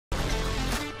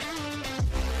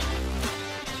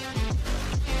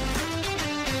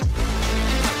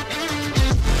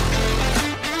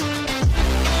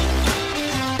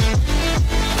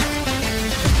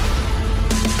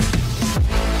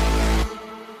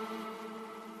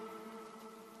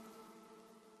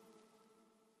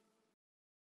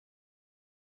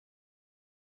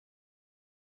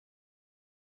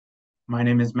My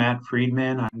name is Matt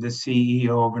Friedman. I'm the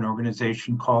CEO of an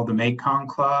organization called the Mekong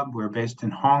Club. We're based in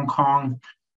Hong Kong.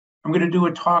 I'm going to do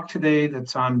a talk today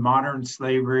that's on modern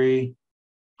slavery.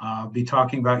 I'll be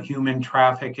talking about human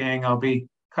trafficking. I'll be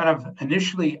kind of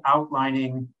initially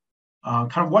outlining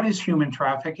kind of what is human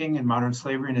trafficking in modern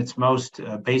slavery in its most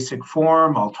basic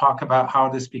form. I'll talk about how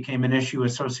this became an issue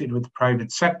associated with the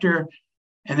private sector.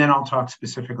 And then I'll talk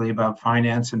specifically about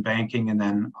finance and banking, and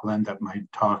then I'll end up my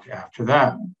talk after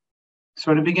that.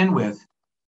 So to begin with,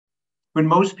 when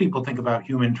most people think about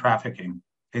human trafficking,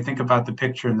 they think about the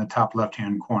picture in the top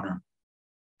left-hand corner.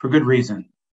 For good reason.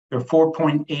 There are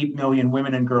 4.8 million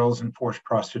women and girls in forced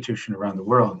prostitution around the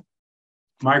world.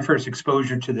 My first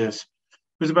exposure to this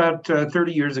was about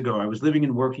 30 years ago. I was living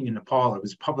and working in Nepal. I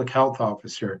was a public health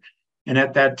officer. And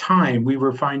at that time, we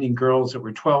were finding girls that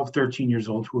were 12, 13 years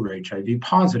old who were HIV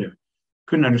positive.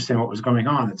 Couldn't understand what was going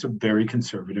on. It's a very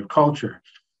conservative culture.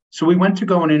 So we went to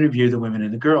go and interview the women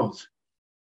and the girls.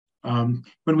 When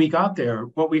we got there,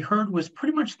 what we heard was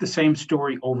pretty much the same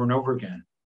story over and over again.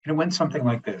 And it went something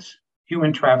like this.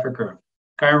 Human trafficker,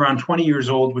 guy around 20 years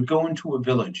old, would go into a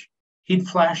village. He'd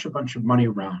flash a bunch of money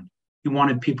around. He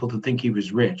wanted people to think he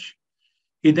was rich.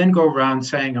 He'd then go around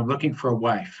saying, I'm looking for a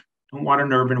wife. Don't want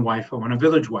an urban wife, I want a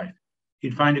village wife.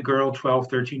 He'd find a girl, 12,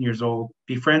 13 years old,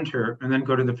 befriend her, and then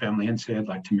go to the family and say, I'd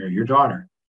like to marry your daughter.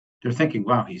 They're thinking,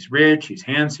 wow, he's rich, he's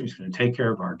handsome, he's going to take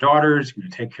care of our daughters, he's going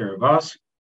to take care of us.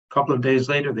 A couple of days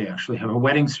later, they actually have a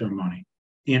wedding ceremony.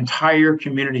 The entire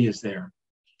community is there.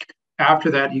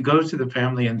 After that, he goes to the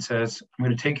family and says, I'm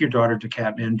going to take your daughter to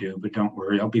Kathmandu, but don't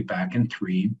worry, I'll be back in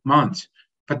 3 months.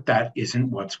 But that isn't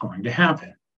what's going to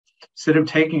happen. Instead of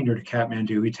taking her to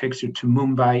Kathmandu, he takes her to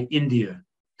Mumbai, India,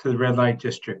 to the red light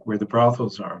district where the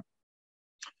brothels are.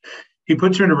 He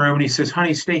puts her in a room and he says,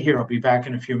 honey, stay here, I'll be back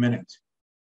in a few minutes.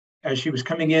 As she was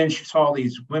coming in, she saw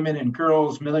these women and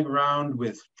girls milling around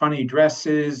with funny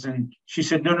dresses. And she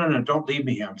said, no, don't leave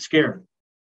me here. I'm scared.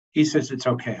 He says, it's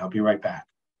okay. I'll be right back.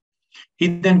 He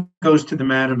then goes to the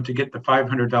madam to get the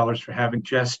 $500 for having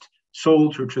just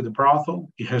sold her to the brothel.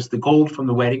 He has the gold from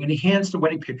the wedding, and he hands the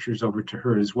wedding pictures over to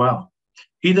her as well.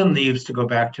 He then leaves to go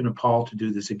back to Nepal to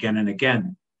do this again and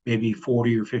again, maybe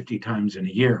 40 or 50 times in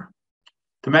a year.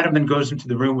 The madam then goes into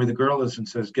the room where the girl is and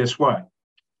says, guess what?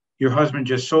 Your husband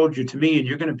just sold you to me, and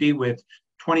you're going to be with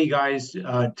 20 guys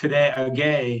today, a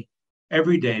gay,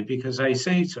 every day because I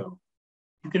say so.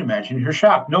 You can imagine her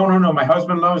shock. No, my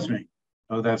husband loves me.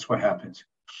 Oh, that's what happens.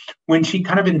 When she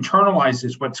kind of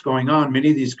internalizes what's going on, many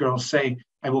of these girls say,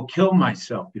 I will kill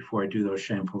myself before I do those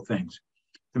shameful things.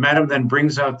 The madam then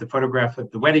brings out the photograph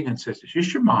of the wedding and says, is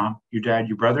this your mom, your dad,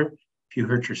 your brother? If you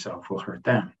hurt yourself, we'll hurt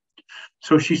them.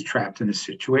 So she's trapped in a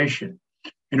situation.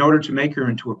 In order to make her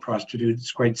into a prostitute,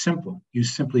 it's quite simple. You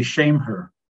simply shame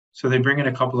her. So they bring in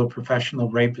a couple of professional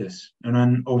rapists, and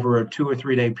then over a 2 or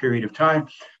 3 day period of time,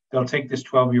 they'll take this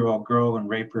 12-year-old girl and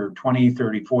rape her 20,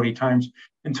 30, 40 times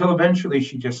until eventually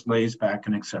she just lays back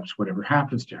and accepts whatever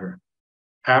happens to her.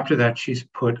 After that, she's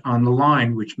put on the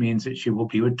line, which means that she will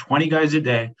be with 20 guys a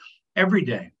day, every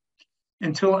day,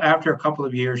 until after a couple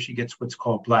of years, she gets what's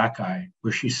called black eye,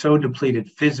 where she's so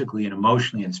depleted physically and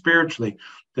emotionally and spiritually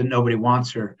that nobody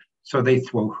wants her. So they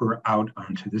throw her out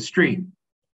onto the street.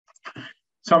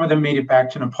 Some of them made it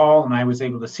back to Nepal, and I was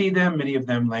able to see them. Many of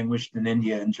them languished in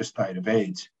India and just died of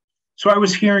AIDS. So I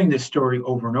was hearing this story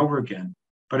over and over again,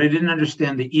 but I didn't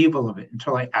understand the evil of it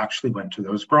until I actually went to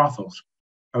those brothels.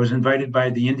 I was invited by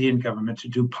the Indian government to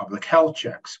do public health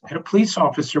checks. I had a police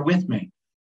officer with me.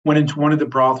 Went into one of the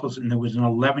brothels, and there was an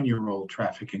 11-year-old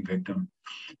trafficking victim.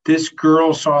 This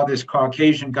girl saw this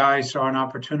Caucasian guy, saw an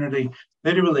opportunity,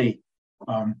 literally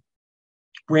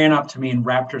ran up to me and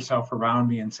wrapped herself around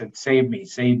me and said, save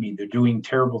me, they're doing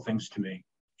terrible things to me.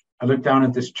 I looked down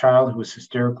at this child who was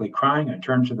hysterically crying. I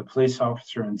turned to the police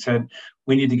officer and said,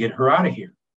 we need to get her out of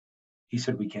here. He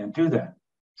said, we can't do that.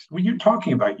 I said, what are you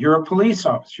talking about? You're a police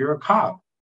officer, you're a cop.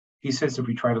 He says, if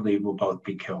we try to leave, we'll both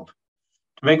be killed.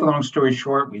 To make a long story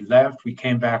short, we left, we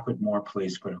came back with more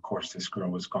police, but of course this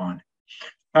girl was gone.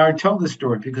 Now, I tell this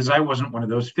story because I wasn't one of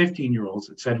those 15-year-olds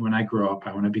that said when I grow up,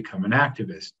 I want to become an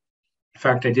activist. In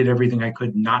fact, I did everything I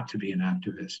could not to be an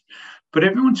activist. But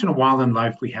every once in a while in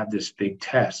life, we have this big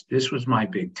test. This was my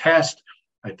big test.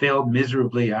 I failed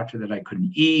miserably. After that, I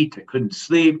couldn't eat, I couldn't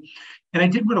sleep. And I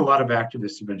did what a lot of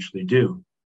activists eventually do.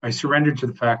 I surrendered to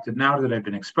the fact that now that I've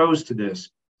been exposed to this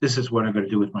is what I'm going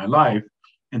to do with my life.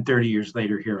 And 30 years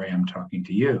later, here I am talking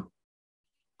to you.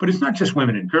 But it's not just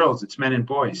women and girls, it's men and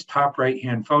boys. Top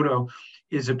right-hand photo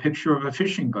is a picture of a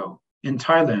fishing boat in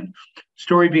Thailand.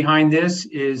 Story behind this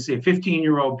is a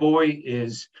 15-year-old boy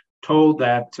is told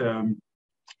that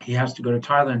He has to go to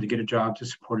Thailand to get a job to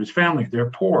support his family.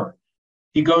 They're poor.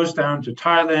 He goes down to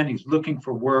Thailand. He's looking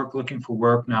for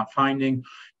work, not finding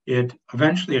it.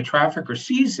 Eventually, a trafficker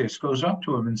sees this, goes up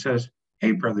to him and says,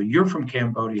 "Hey, brother, you're from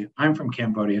Cambodia. I'm from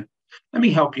Cambodia. Let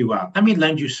me help you out. Let me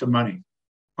lend you some money."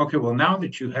 "Okay, well, now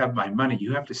that you have my money,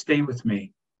 you have to stay with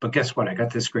me. But guess what? I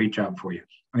got this great job for you.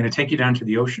 I'm going to take you down to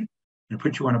the ocean. I'm going to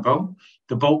put you on a boat.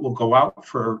 The boat will go out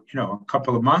for, a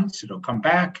couple of months. It'll come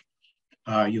back.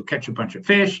 You'll catch a bunch of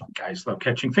fish. Guys love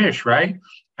catching fish, right?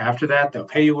 After that, they'll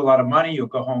pay you a lot of money. You'll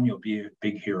go home. You'll be a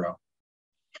big hero."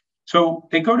 So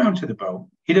they go down to the boat.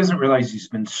 He doesn't realize he's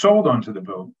been sold onto the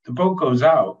boat. The boat goes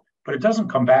out, but it doesn't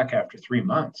come back after 3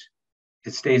 months.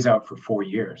 It stays out for 4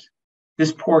 years.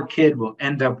 This poor kid will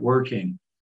end up working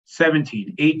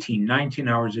 17, 18, 19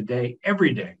 hours a day,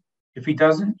 every day. If he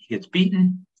doesn't, he gets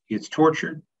beaten, he gets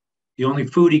tortured. The only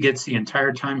food he gets the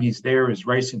entire time he's there is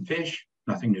rice and fish,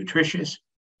 nothing nutritious.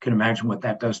 You can imagine what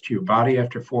that does to your body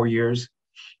after 4 years.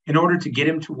 In order to get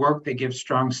him to work, they give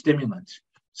strong stimulants.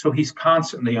 So he's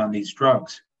constantly on these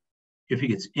drugs. If he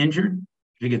gets injured,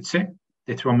 if he gets sick,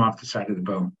 they throw him off the side of the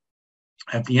boat.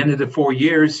 At the end of the 4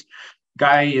 years,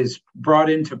 guy is brought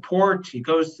into port. He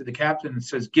goes to the captain and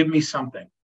says, "Give me something."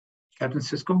 Captain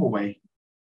says, "Go away.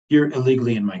 You're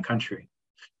illegally in my country."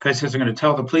 Guy says, "I'm going to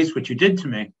tell the police what you did to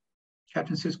me."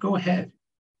 Captain says, "Go ahead.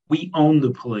 We own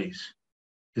the police."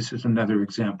 This is another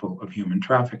example of human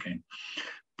trafficking.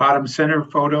 Bottom center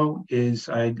photo is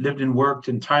I lived and worked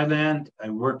in Thailand. I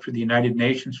worked for the United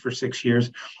Nations for 6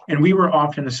 years, and we were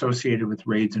often associated with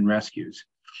raids and rescues.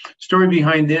 Story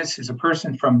behind this is a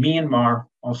person from Myanmar,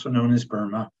 also known as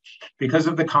Burma, because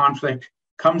of the conflict,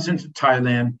 comes into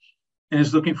Thailand and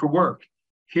is looking for work.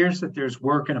 Hears that there's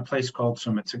work in a place called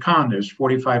Summit Sakan. There's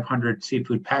 4,500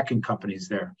 seafood packing companies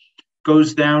there.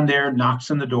 Goes down there,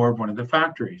 knocks on the door of one of the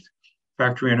factories.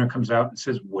 Factory owner comes out and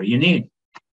says, "What do you need?"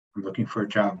 "I'm looking for a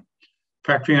job."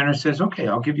 Factory owner says, "Okay,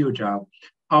 I'll give you a job.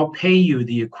 I'll pay you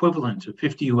the equivalent of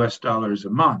 $50 a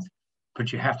month,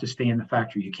 but you have to stay in the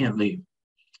factory. You can't leave."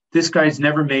 This guy's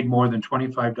never made more than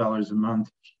 $25 a month.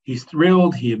 He's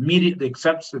thrilled. He immediately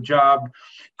accepts the job,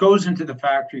 goes into the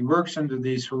factory, works under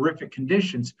these horrific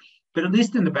conditions. But at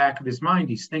least in the back of his mind,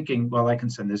 he's thinking, well, I can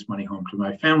send this money home to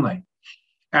my family.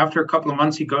 After a couple of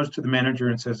months, he goes to the manager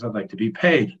and says, "I'd like to be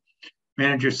paid."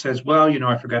 Manager says, "Well,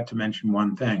 I forgot to mention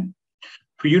one thing.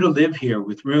 For you to live here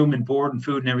with room and board and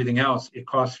food and everything else, it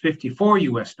costs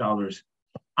 $54.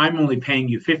 I'm only paying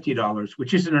you $50,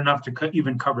 which isn't enough to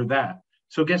even cover that.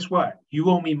 So guess what? You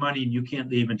owe me money and you can't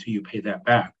leave until you pay that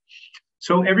back."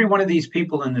 So every one of these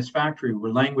people in this factory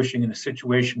were languishing in a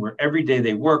situation where every day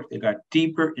they worked, they got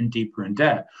deeper and deeper in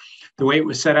debt. The way it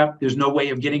was set up, there's no way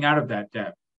of getting out of that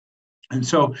debt. And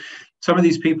so some of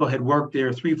these people had worked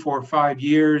there 3, 4, 5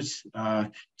 years,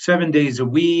 7 days a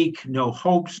week, no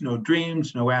hopes, no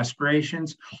dreams, no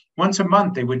aspirations. Once a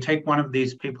month, they would take one of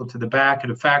these people to the back of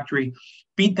the factory,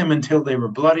 beat them until they were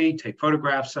bloody, take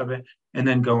photographs of it, and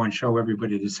then go and show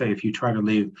everybody to say, if you try to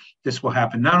leave, this will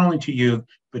happen not only to you,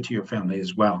 but to your family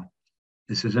as well.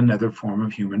 This is another form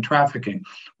of human trafficking.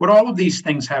 What all of these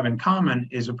things have in common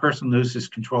is a person loses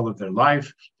control of their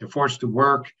life, they're forced to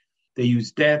work, they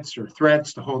use debts or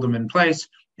threats to hold them in place,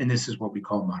 and this is what we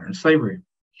call modern slavery.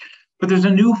 But there's a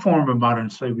new form of modern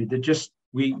slavery that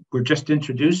we were just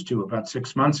introduced to about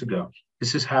 6 months ago.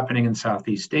 This is happening in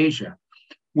Southeast Asia,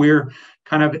 where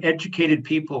kind of educated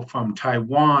people from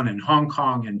Taiwan and Hong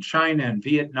Kong and China and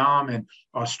Vietnam and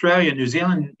Australia, New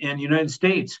Zealand, and United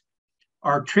States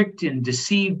are tricked and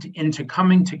deceived into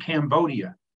coming to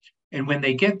Cambodia. And when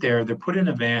they get there, they're put in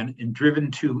a van and driven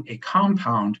to a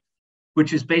compound,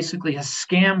 which is basically a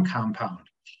scam compound.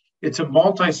 It's a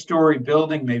multi-story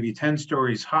building, maybe 10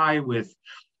 stories high, with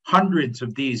hundreds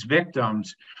of these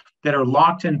victims that are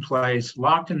locked in place,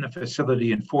 locked in the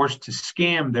facility, and forced to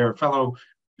scam their fellow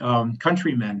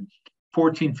countrymen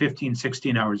 14, 15,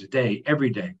 16 hours a day, every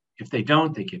day. If they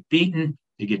don't, they get beaten,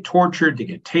 they get tortured, they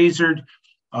get tasered.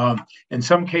 In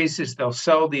some cases, they'll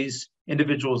sell these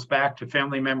individuals back to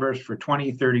family members for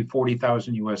 20, 30,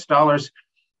 40,000 US dollars.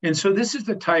 And so this is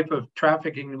the type of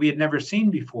trafficking that we had never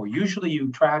seen before. Usually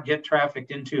you get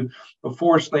trafficked into a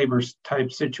forced labor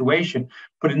type situation.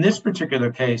 But in this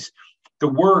particular case, the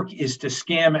work is to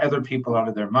scam other people out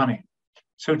of their money.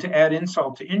 So to add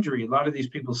insult to injury, a lot of these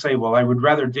people say, well, I would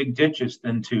rather dig ditches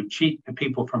than to cheat the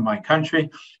people from my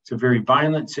country. It's a very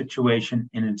violent situation,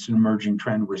 and it's an emerging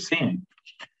trend we're seeing.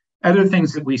 Other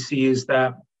things that we see is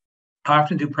that I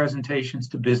often do presentations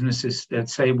to businesses that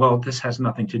say, well, this has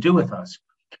nothing to do with us.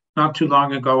 Not too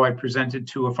long ago, I presented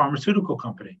to a pharmaceutical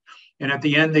company. And at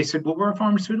the end, they said, well, we're a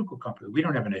pharmaceutical company. We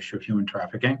don't have an issue of human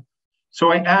trafficking.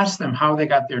 So I asked them how they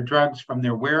got their drugs from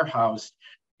their warehouse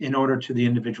in order to the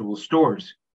individual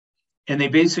stores. And they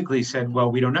basically said,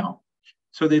 well, we don't know.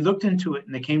 So they looked into it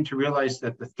and they came to realize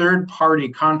that the third-party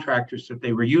contractors that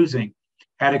they were using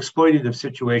had exploitative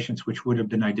situations which would have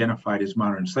been identified as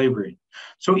modern slavery.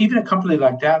 So even a company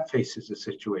like that faces a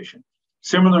situation.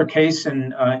 Similar case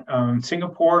in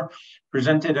Singapore,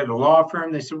 presented at a law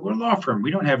firm. They said, we're a law firm.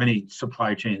 We don't have any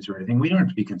supply chains or anything. We don't have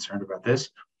to be concerned about this.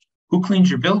 Who cleans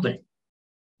your building?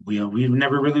 We've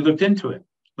never really looked into it.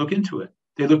 Look into it.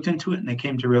 They looked into it and they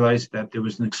came to realize that there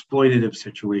was an exploitative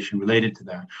situation related to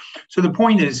that. So the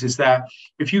point is that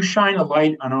if you shine a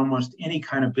light on almost any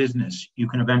kind of business, you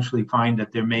can eventually find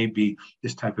that there may be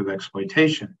this type of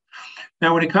exploitation.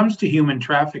 Now, when it comes to human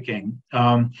trafficking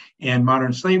and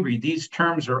modern slavery, these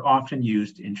terms are often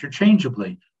used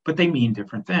interchangeably, but they mean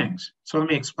different things. So let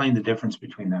me explain the difference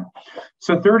between them.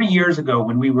 So 30 years ago,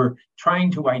 when we were trying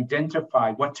to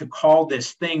identify what to call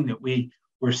this thing that we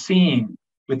were seeing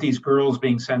with these girls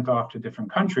being sent off to different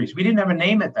countries, we didn't have a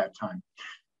name at that time.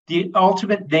 The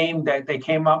ultimate name that they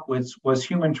came up with was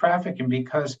human trafficking,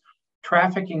 because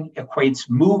trafficking equates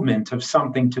movement of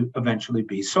something to eventually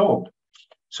be sold.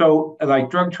 So like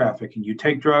drug trafficking, you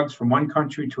take drugs from one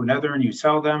country to another and you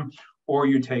sell them, or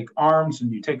you take arms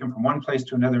and you take them from one place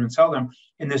to another and sell them.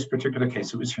 In this particular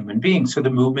case, it was human beings. So the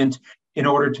movement, in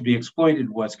order to be exploited,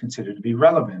 was considered to be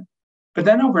relevant. But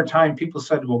then over time, people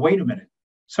said, well, wait a minute.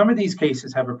 Some of these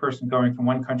cases have a person going from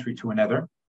one country to another,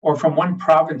 or from one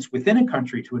province within a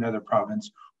country to another province,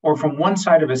 or from one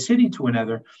side of a city to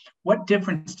another. What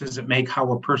difference does it make how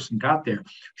a person got there?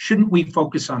 Shouldn't we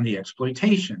focus on the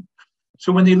exploitation?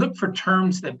 So when they look for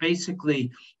terms that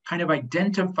basically kind of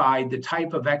identify the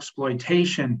type of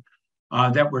exploitation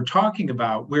that we're talking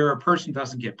about, where a person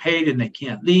doesn't get paid and they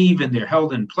can't leave and they're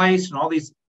held in place and all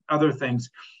these other things,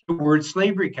 the word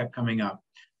slavery kept coming up.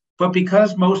 But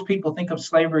because most people think of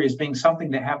slavery as being something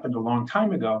that happened a long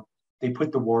time ago, they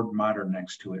put the word modern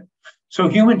next to it. So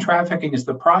human trafficking is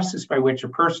the process by which a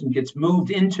person gets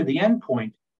moved into the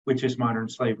endpoint, which is modern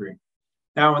slavery.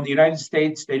 Now, in the United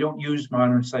States, they don't use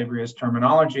modern slavery as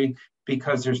terminology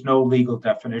because there's no legal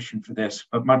definition for this,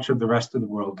 but much of the rest of the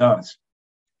world does.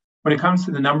 When it comes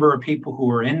to the number of people who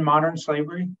are in modern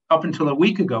slavery, up until a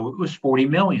week ago, it was 40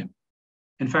 million.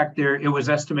 In fact, it was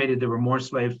estimated there were more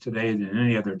slaves today than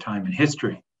any other time in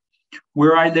history.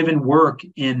 Where I live and work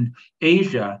in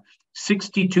Asia,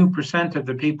 62% of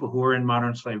the people who are in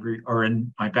modern slavery are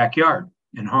in my backyard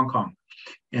in Hong Kong,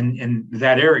 in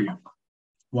that area.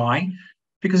 Why?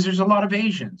 Because there's a lot of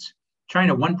Asians.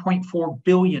 China, 1.4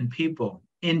 billion people.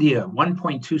 India,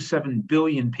 1.27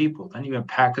 billion people. Then you have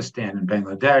Pakistan and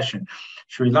Bangladesh and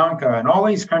Sri Lanka, and all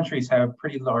these countries have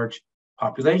pretty large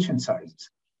population sizes.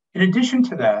 In addition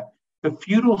to that, the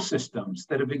feudal systems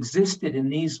that have existed in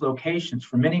these locations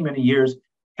for many, many years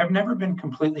have never been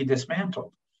completely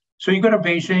dismantled. So you go to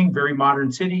Beijing, very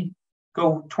modern city,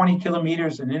 go 20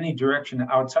 kilometers in any direction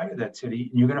outside of that city,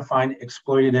 and you're going to find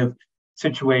exploitative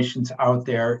situations out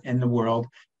there in the world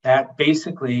that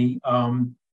basically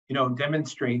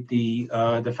demonstrate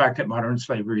the fact that modern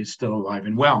slavery is still alive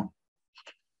and well.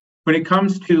 When it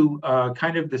comes to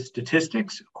kind of the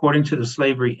statistics, according to the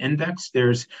Slavery Index,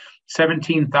 there's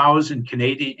 17,000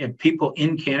 Canadian people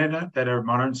in Canada that are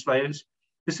modern slaves.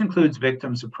 This includes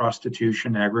victims of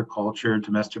prostitution, agriculture,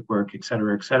 domestic work, et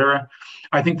cetera, et cetera.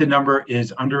 I think the number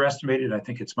is underestimated. I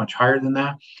think it's much higher than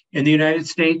that. In the United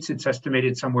States, it's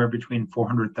estimated somewhere between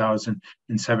 400,000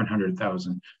 and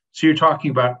 700,000. So you're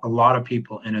talking about a lot of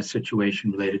people in a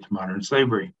situation related to modern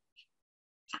slavery.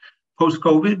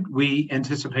 Post-COVID, we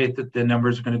anticipate that the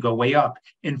numbers are going to go way up.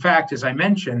 In fact, as I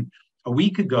mentioned, a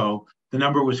week ago, the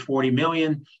number was 40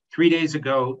 million. 3 days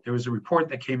ago, there was a report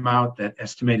that came out that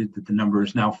estimated that the number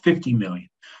is now 50 million.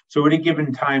 So at a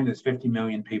given time, there's 50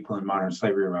 million people in modern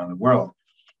slavery around the world.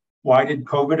 Why did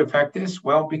COVID affect this?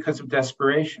 Well, because of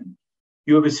desperation.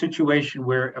 You have a situation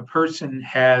where a person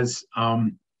has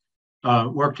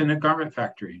worked in a garment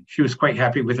factory. She was quite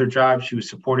happy with her job. She was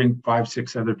supporting 5,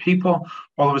 6 other people.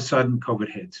 All of a sudden, COVID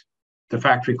hits. The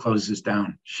factory closes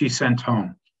down. She's sent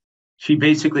home. She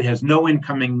basically has no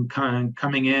income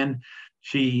coming in.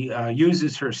 She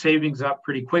uses her savings up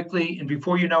pretty quickly. And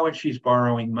before you know it, she's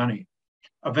borrowing money.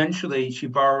 Eventually, she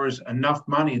borrows enough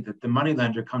money that the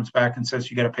moneylender comes back and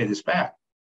says, you got to pay this back.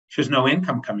 She has no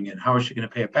income coming in. How is she going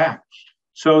to pay it back?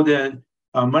 So the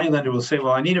moneylender will say,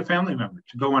 well, I need a family member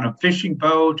to go on a fishing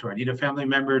boat, or I need a family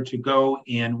member to go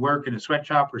and work in a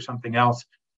sweatshop or something else.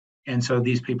 And so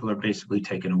these people are basically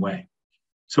taken away.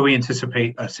 So we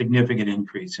anticipate a significant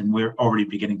increase, and we're already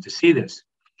beginning to see this.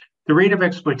 The rate of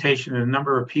exploitation and the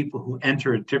number of people who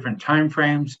enter at different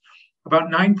timeframes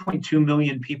About 9.2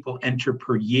 million people enter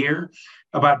per year,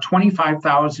 about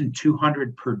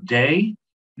 25,200 per day.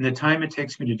 In the time it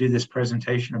takes me to do this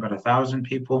presentation, about 1,000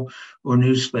 people will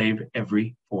new slave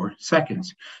every 4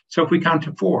 seconds. So if we count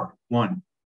to 4, 1,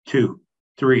 2,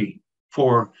 3,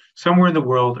 4, somewhere in the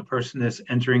world, a person is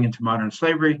entering into modern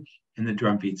slavery, and the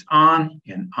drum beats on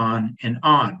and on and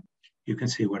on. You can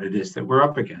see what it is that we're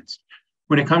up against.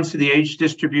 When it comes to the age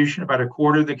distribution, about a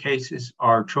quarter of the cases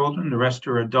are children, the rest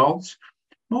are adults.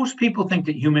 Most people think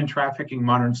that human trafficking,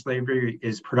 modern slavery,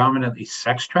 is predominantly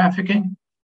sex trafficking,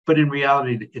 but in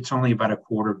reality, it's only about a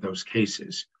quarter of those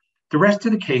cases. The rest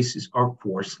of the cases are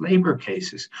forced labor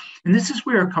cases. And this is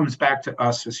where it comes back to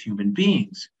us as human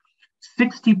beings.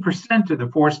 60% of the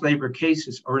forced labor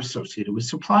cases are associated with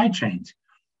supply chains,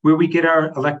 where we get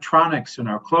our electronics and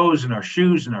our clothes and our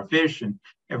shoes and our fish and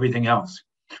everything else.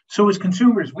 So as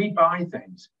consumers, we buy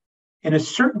things, and a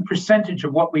certain percentage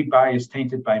of what we buy is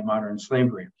tainted by modern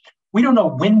slavery. We don't know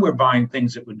when we're buying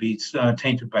things that would be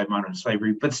tainted by modern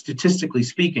slavery, but statistically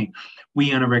speaking,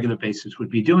 we on a regular basis would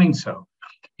be doing so.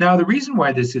 Now, the reason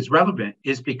why this is relevant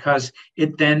is because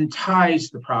it then ties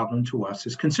the problem to us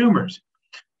as consumers.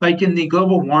 Like in the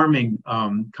global warming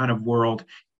kind of world,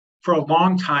 for a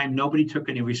long time, nobody took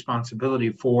any responsibility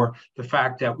for the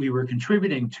fact that we were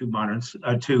contributing to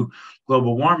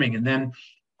global warming. And then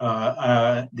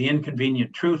the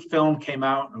Inconvenient Truth film came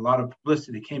out, and a lot of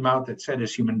publicity came out that said,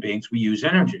 as human beings, we use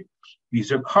energy. We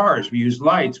use our cars, we use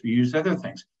lights, we use other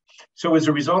things. So as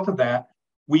a result of that,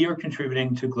 we are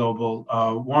contributing to global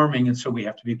warming, and so we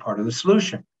have to be part of the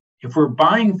solution. If we're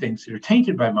buying things that are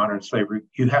tainted by modern slavery,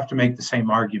 you have to make the same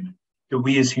argument that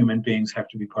we as human beings have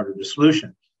to be part of the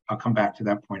solution. I'll come back to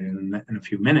that point in a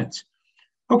few minutes.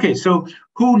 Okay, so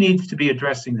who needs to be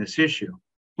addressing this issue?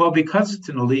 Well, because it's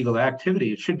an illegal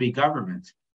activity, it should be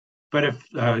governments. But if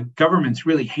governments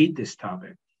really hate this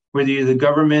topic, whether you're the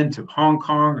government of Hong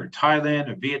Kong or Thailand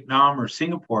or Vietnam or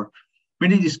Singapore,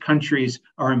 many of these countries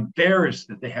are embarrassed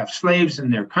that they have slaves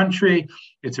in their country.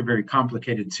 It's a very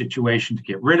complicated situation to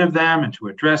get rid of them and to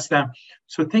address them.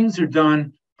 So things are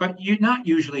done, but not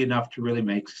usually enough to really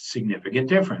make a significant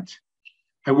difference.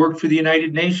 I worked for the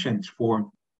United Nations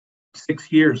for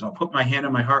 6 years. I'll put my hand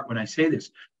on my heart when I say this.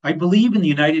 I believe in the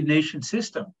United Nations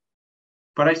system,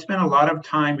 but I spent a lot of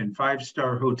time in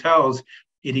 5-star hotels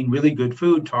eating really good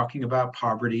food, talking about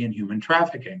poverty and human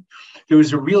trafficking. There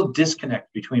was a real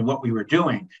disconnect between what we were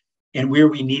doing and where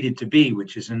we needed to be,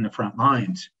 which is in the front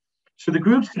lines. So the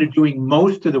groups that are doing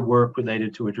most of the work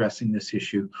related to addressing this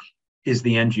issue is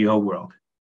the NGO world.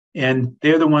 And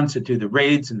they're the ones that do the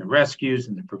raids and the rescues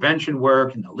and the prevention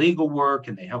work and the legal work,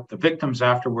 and they help the victims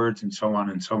afterwards and so on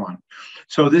and so on.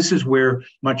 So this is where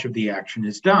much of the action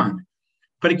is done.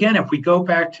 But again, if we go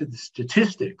back to the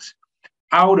statistics,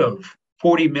 out of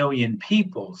 40 million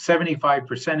people,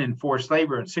 75% in forced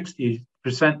labor and 60%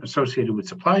 associated with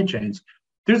supply chains,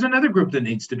 there's another group that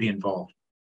needs to be involved,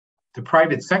 the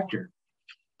private sector.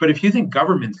 But if you think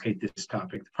governments hate this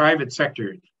topic, the private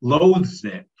sector loathes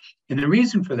it. And the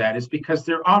reason for that is because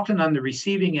they're often on the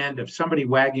receiving end of somebody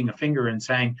wagging a finger and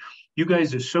saying, you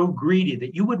guys are so greedy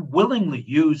that you would willingly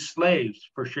use slaves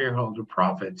for shareholder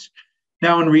profits.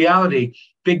 Now, in reality,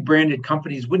 big branded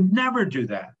companies would never do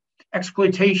that.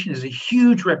 Exploitation is a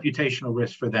huge reputational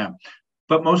risk for them,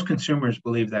 but most consumers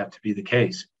believe that to be the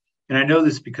case. And I know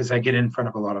this because I get in front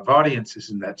of a lot of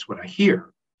audiences, and that's what I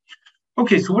hear.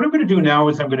 Okay, so what I'm going to do now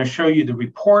is I'm going to show you the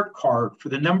report card for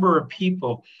the number of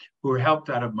people who were helped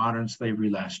out of modern slavery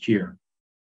last year.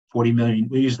 40 million,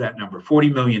 we use that number, 40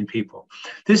 million people.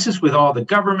 This is with all the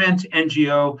government,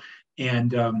 NGO,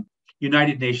 and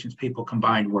United Nations people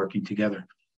combined working together.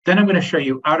 Then I'm going to show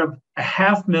you out of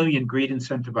 500,000 greed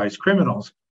incentivized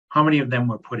criminals, how many of them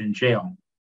were put in jail.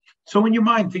 So in your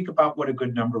mind, think about what a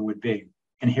good number would be,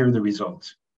 and here are the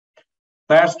results.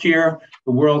 Last year,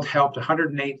 the world helped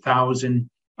 108,000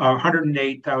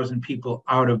 people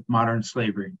out of modern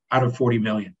slavery, out of 40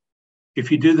 million.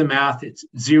 If you do the math, it's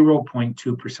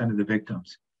 0.2% of the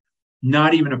victims,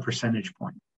 not even a percentage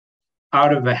point.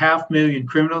 Out of 500,000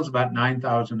 criminals, about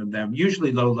 9,000 of them,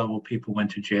 usually low-level people,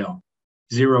 went to jail,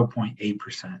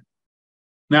 0.8%.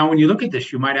 Now, when you look at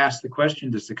this, you might ask the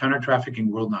question, does the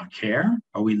counter-trafficking world not care?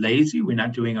 Are we lazy? We're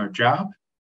not doing our job?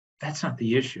 That's not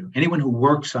the issue. Anyone who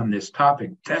works on this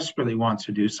topic desperately wants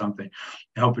to do something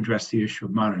to help address the issue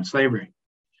of modern slavery.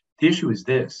 The issue is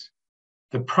this.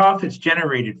 The profits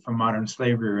generated from modern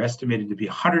slavery are estimated to be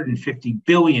 150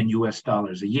 billion US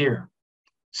dollars a year,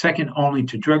 second only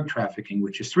to drug trafficking,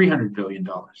 which is $300 billion,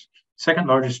 second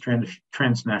largest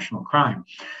transnational crime.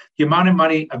 The amount of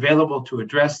money available to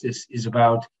address this is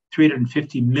about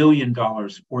 $350 million,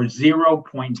 or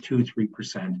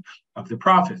 0.23% of the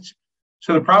profits.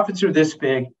 So the profits are this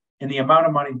big, and the amount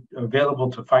of money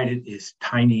available to fight it is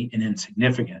tiny and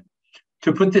insignificant.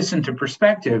 To put this into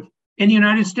perspective, in the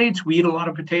United States, we eat a lot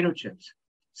of potato chips,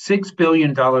 $6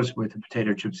 billion worth of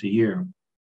potato chips a year.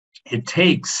 It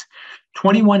takes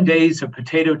 21 days of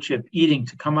potato chip eating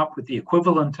to come up with the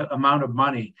equivalent amount of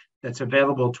money that's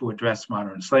available to address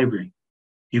modern slavery.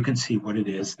 You can see what it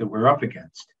is that we're up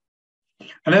against.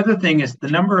 Another thing is the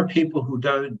number of people who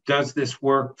does this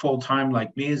work full-time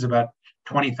like me is about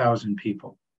 20,000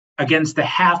 people against the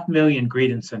 500,000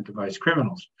 greed incentivized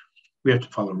criminals. We have to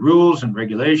follow rules and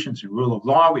regulations and rule of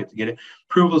law. We have to get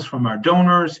approvals from our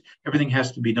donors. Everything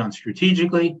has to be done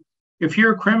strategically. If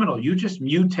you're a criminal, you just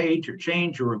mutate or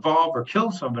change or evolve or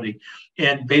kill somebody,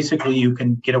 and basically you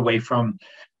can get away from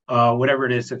whatever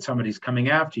it is that somebody's coming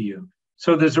after you.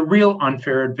 So there's a real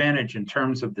unfair advantage in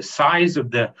terms of the size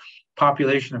of the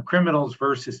population of criminals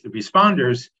versus the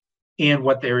responders and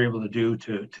what they're able to do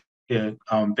to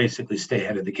basically stay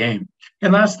ahead of the game.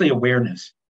 And lastly,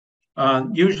 awareness.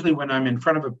 Usually when I'm in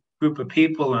front of a group of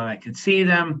people and I can see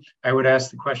them, I would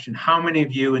ask the question, how many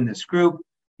of you in this group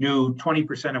knew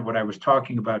 20% of what I was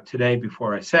talking about today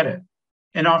before I said it?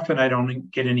 And often I don't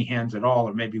get any hands at all,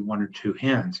 or maybe one or two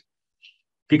hands,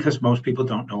 because most people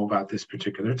don't know about this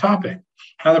particular topic.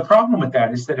 Now, the problem with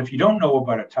that is that if you don't know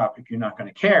about a topic, you're not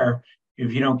going to care.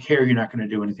 If you don't care, you're not going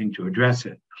to do anything to address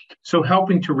it. So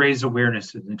helping to raise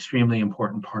awareness is an extremely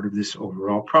important part of this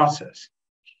overall process.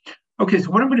 Okay,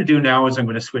 so what I'm going to do now is I'm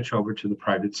going to switch over to the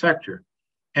private sector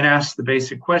and ask the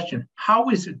basic question, how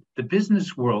is it the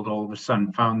business world all of a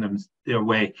sudden found their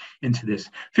way into this?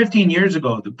 15 years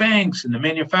ago, the banks and the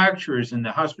manufacturers and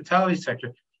the hospitality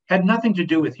sector had nothing to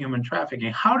do with human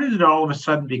trafficking. How did it all of a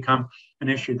sudden become an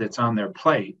issue that's on their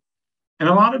plate? And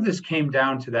a lot of this came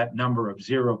down to that number of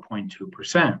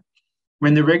 0.2%.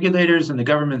 When the regulators and the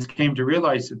governments came to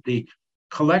realize that the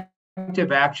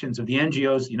collective actions of the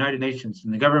NGOs, the United Nations,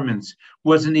 and the governments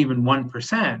wasn't even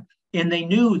 1%, and they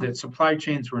knew that supply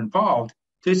chains were involved,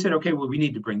 they said, okay, well, we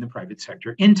need to bring the private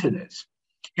sector into this.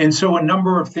 And so a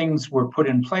number of things were put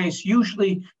in place,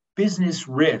 usually business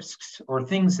risks or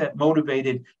things that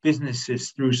motivated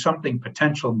businesses through something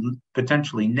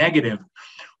potentially negative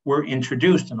were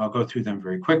introduced, and I'll go through them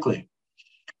very quickly.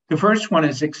 The first one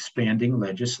is expanding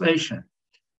legislation.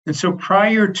 And so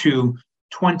prior to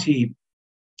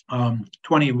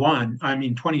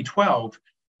 2012,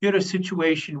 you had a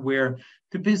situation where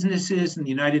the businesses and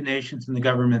the United Nations and the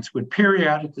governments would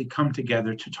periodically come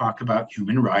together to talk about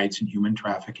human rights and human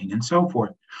trafficking and so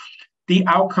forth. The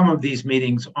outcome of these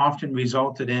meetings often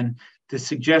resulted in the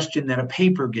suggestion that a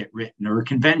paper get written or a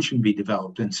convention be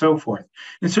developed and so forth.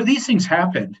 And so these things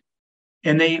happened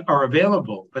and they are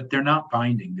available, but they're not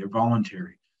binding, they're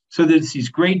voluntary. So there's these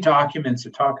great documents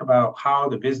that talk about how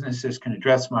the businesses can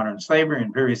address modern slavery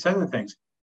and various other things,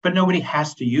 but nobody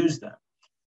has to use them.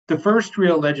 The first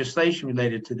real legislation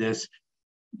related to this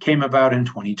came about in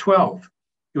 2012.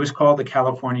 It was called the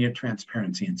California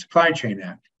Transparency and Supply Chain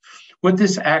Act. What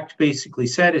this act basically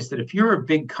said is that if you're a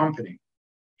big company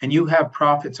and you have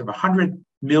profits of $100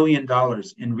 million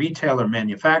in retail or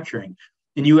manufacturing,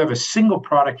 and you have a single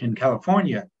product in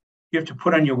California, you have to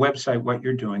put on your website what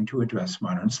you're doing to address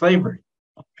modern slavery.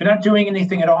 If you're not doing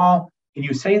anything at all, and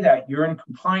you say that, you're in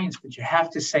compliance, but you have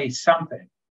to say something.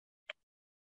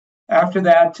 After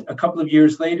that, a couple of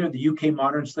years later, the UK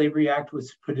Modern Slavery Act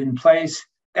was put in place.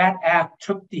 That act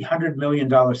took the $100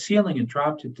 million ceiling and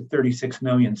dropped it to 36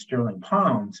 million sterling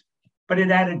pounds, but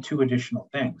it added two additional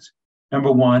things.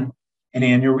 Number one, an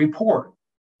annual report.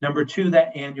 Number two,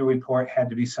 that annual report had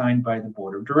to be signed by the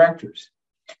board of directors.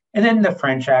 And then the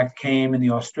French Act came and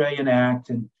the Australian Act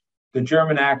and the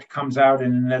German Act comes out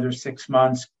in another 6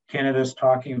 months. Canada's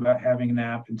talking about having an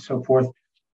app and so forth.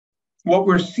 What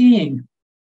we're seeing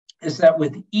is that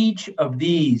with each of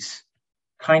these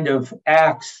kind of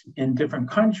acts in different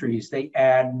countries, they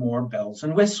add more bells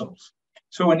and whistles.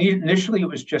 So initially it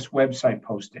was just website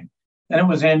posting, then it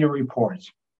was annual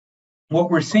reports. What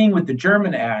we're seeing with the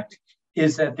German Act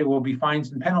is that there will be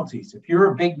fines and penalties. If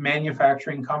you're a big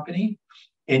manufacturing company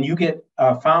and you get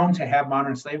found to have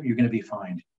modern slavery, you're going to be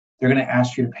fined. They're going to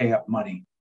ask you to pay up money.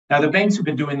 Now, the banks have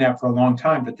been doing that for a long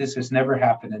time, but this has never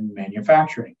happened in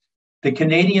manufacturing. The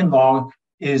Canadian law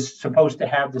is supposed to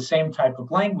have the same type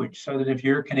of language so that if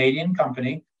you're a Canadian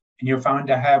company and you're found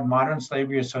to have modern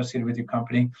slavery associated with your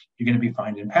company, you're going to be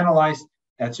fined and penalized.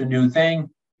 That's a new thing.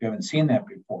 We haven't seen that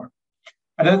before.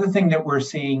 Another thing that we're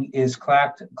seeing is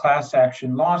class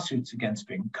action lawsuits against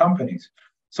big companies.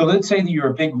 So let's say that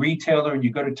you're a big retailer and you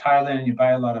go to Thailand and you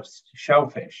buy a lot of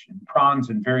shellfish and prawns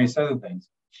and various other things.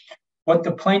 What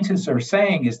the plaintiffs are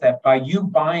saying is that by you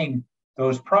buying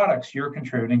those products, you're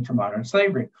contributing to modern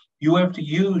slavery. You have to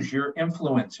use your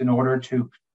influence in order to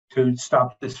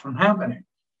stop this from happening.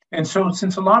 And so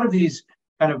since a lot of these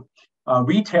kind of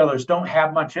retailers don't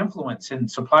have much influence in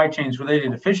supply chains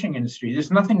related to fishing industry,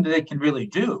 there's nothing that they can really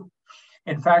do.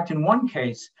 In fact, in one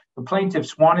case, the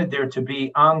plaintiffs wanted there to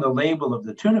be on the label of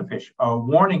the tuna fish a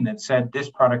warning that said this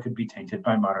product could be tainted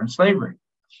by modern slavery.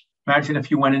 Imagine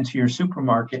if you went into your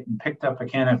supermarket and picked up a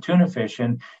can of tuna fish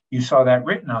and you saw that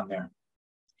written on there.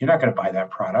 You're not going to buy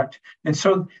that product. And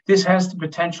so this has the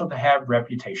potential to have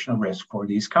reputational risk for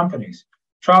these companies.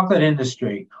 Chocolate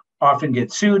industry often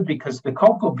gets sued because the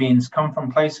cocoa beans come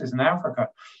from places in Africa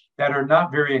that are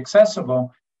not very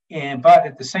accessible. But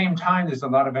at the same time, there's a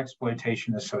lot of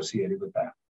exploitation associated with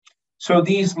that. So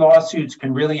these lawsuits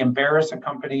can really embarrass a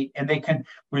company, and they can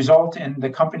result in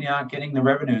the company not getting the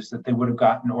revenues that they would have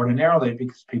gotten ordinarily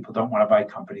because people don't want to buy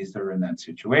companies that are in that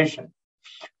situation.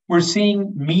 We're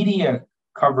seeing media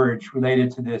coverage related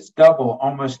to this double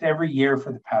almost every year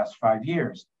for the past 5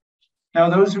 years. Now,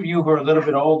 those of you who are a little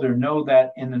bit older know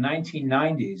that in the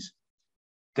 1990s,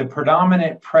 the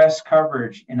predominant press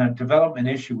coverage in a development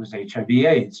issue was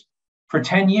HIV/AIDS. For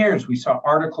 10 years, we saw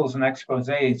articles and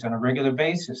exposés on a regular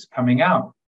basis coming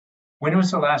out. When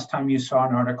was the last time you saw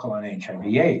an article on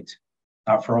HIV/AIDS?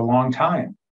 Not for a long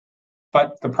time.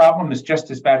 But the problem is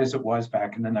just as bad as it was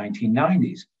back in the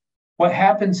 1990s. What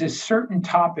happens is certain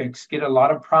topics get a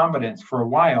lot of prominence for a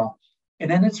while,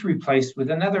 and then it's replaced with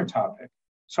another topic.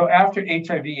 So after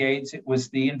HIV/AIDS, it was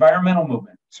the environmental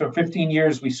movement. So 15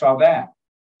 years, we saw that.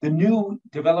 The new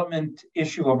development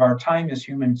issue of our time is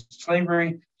human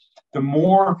slavery. The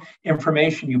more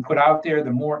information you put out there,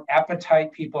 the more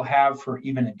appetite people have for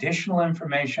even additional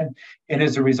information. And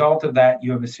as a result of that,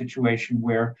 you have a situation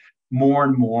where more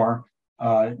and more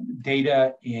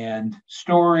data and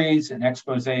stories and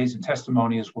exposés and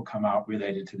testimonials will come out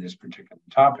related to this particular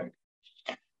topic.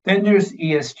 Then there's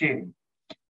ESG.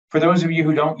 For those of you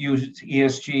who don't use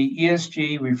ESG,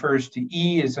 ESG refers to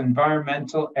E as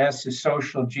environmental, S is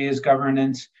social, G is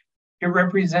governance. It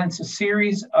represents a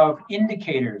series of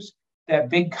indicators that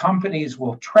big companies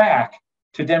will track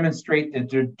to demonstrate that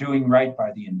they're doing right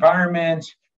by the environment,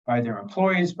 by their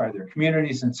employees, by their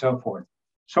communities, and so forth.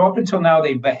 So up until now,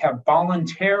 they have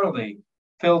voluntarily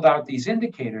filled out these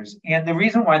indicators. And the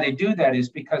reason why they do that is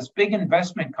because big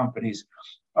investment companies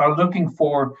are looking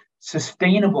for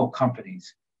sustainable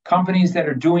companies, companies that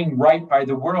are doing right by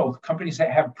the world, companies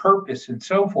that have purpose and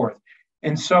so forth.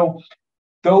 And so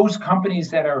those companies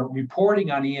that are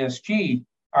reporting on ESG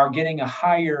are getting a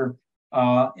higher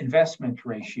investment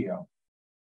ratio.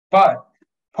 But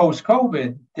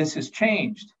post-COVID, this has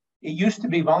changed. It used to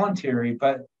be voluntary,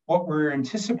 but what we're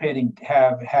anticipating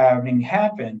having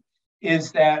happen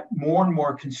is that more and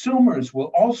more consumers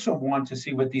will also want to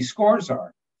see what these scores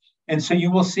are. And so you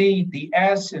will see the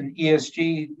S in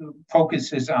ESG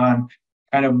focuses on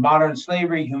kind of modern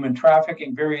slavery, human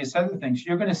trafficking, various other things.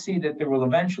 You're going to see that there will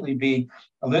eventually be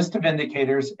a list of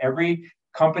indicators. Every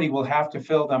company will have to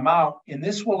fill them out, and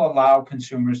this will allow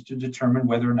consumers to determine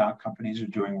whether or not companies are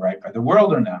doing right by the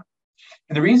world or not.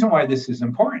 And the reason why this is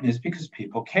important is because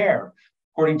people care.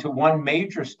 According to one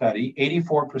major study,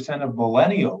 84% of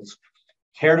millennials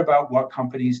cared about what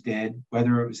companies did,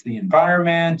 whether it was the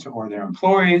environment or their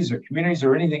employees or communities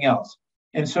or anything else.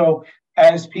 And so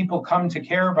as people come to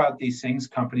care about these things,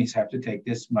 companies have to take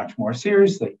this much more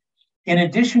seriously. In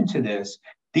addition to this,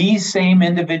 these same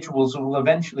individuals will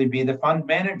eventually be the fund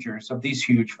managers of these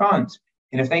huge funds.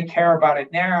 And if they care about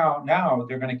it now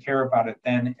they're going to care about it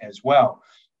then as well.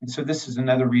 And so this is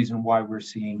another reason why we're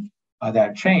seeing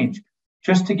that change.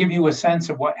 Just to give you a sense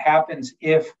of what happens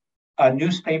if a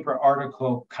newspaper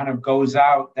article kind of goes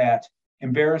out that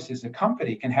embarrasses a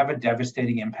company, can have a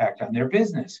devastating impact on their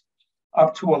business,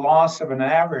 up to a loss of an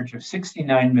average of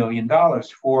 $69 million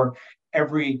for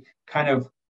every kind of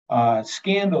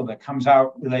scandal that comes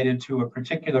out related to a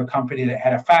particular company that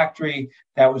had a factory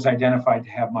that was identified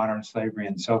to have modern slavery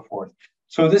and so forth.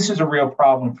 So this is a real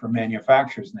problem for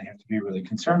manufacturers, and they have to be really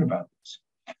concerned about this.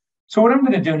 So what I'm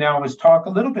going to do now is talk a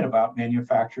little bit about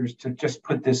manufacturers to just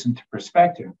put this into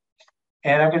perspective.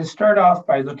 And I'm going to start off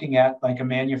by looking at like a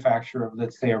manufacturer of,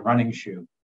 let's say, a running shoe.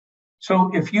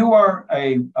 So if you are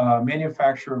a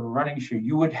manufacturer of a running shoe,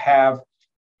 you would have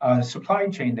a supply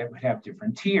chain that would have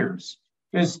different tiers.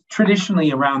 There's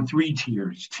traditionally around 3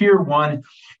 tiers. Tier 1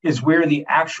 is where the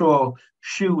actual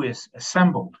shoe is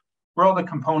assembled, where all the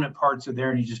component parts are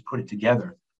there and you just put it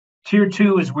together. Tier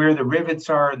 2 is where the rivets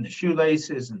are and the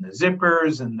shoelaces and the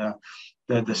zippers and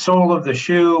the sole of the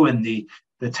shoe and the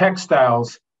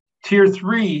textiles. Tier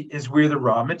 3 is where the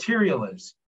raw material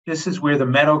is. This is where the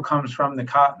metal comes from, the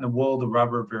cotton, the wool, the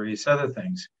rubber, various other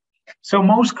things. So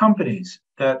most companies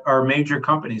that are major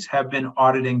companies have been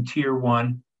auditing tier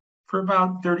 1 for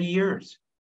about 30 years,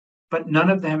 but none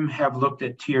of them have looked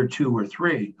at tier 2 or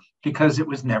 3 because it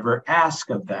was never asked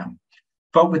of them.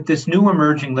 But with this new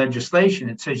emerging legislation,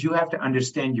 it says you have to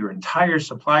understand your entire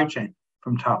supply chain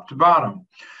from top to bottom.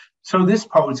 So this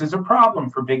poses a problem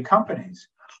for big companies.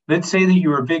 Let's say that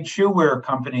you're a big shoe wear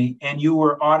company and you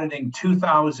were auditing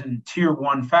 2,000 tier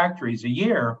 1 factories a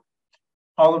year.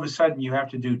 All of a sudden you have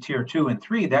to do tier 2 and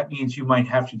 3. That means you might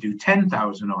have to do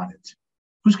 10,000 audits.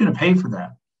 Who's going to pay for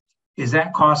that? Is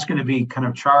that cost going to be kind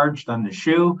of charged on the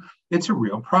shoe? It's a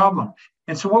real problem.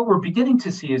 And so what we're beginning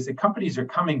to see is that companies are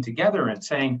coming together and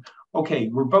saying, okay,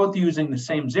 we're both using the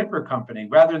same zipper company.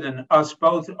 Rather than us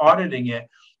both auditing it,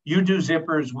 you do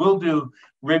zippers, we'll do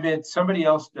rivets, somebody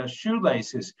else does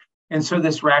shoelaces. And so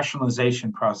this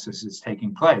rationalization process is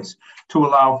taking place to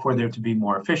allow for there to be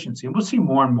more efficiency. And we'll see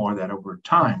more and more of that over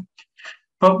time.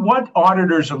 But what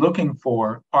auditors are looking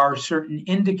for are certain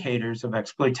indicators of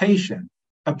exploitation: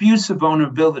 abuse of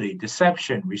vulnerability,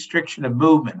 deception, restriction of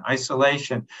movement,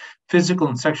 isolation, physical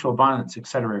and sexual violence, et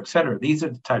cetera, et cetera. These are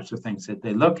the types of things that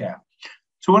they look at.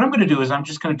 So what I'm going to do is I'm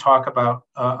just going to talk about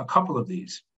a couple of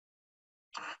these.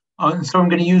 So I'm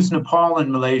going to use Nepal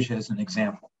and Malaysia as an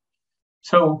example.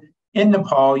 So in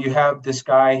Nepal, you have this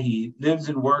guy, he lives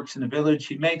and works in a village.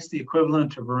 He makes the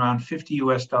equivalent of around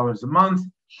 $50 a month.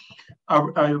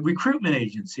 A recruitment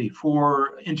agency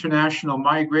for international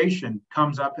migration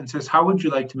comes up and says, how would you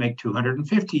like to make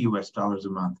 $250 a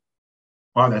month?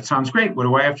 Wow, that sounds great. What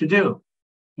do I have to do?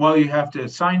 Well, you have to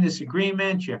sign this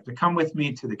agreement. You have to come with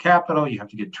me to the capital. You have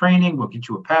to get training. We'll get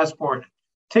you a passport,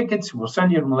 tickets. We'll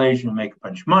send you to Malaysia and make a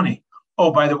bunch of money.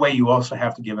 Oh, by the way, you also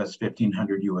have to give us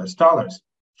 $1,500.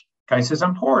 Guy says,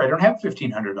 I'm poor. I don't have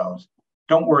 $1,500.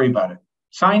 Don't worry about it.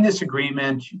 Sign this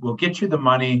agreement. We'll get you the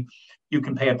money. You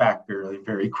can pay it back very,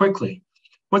 very quickly.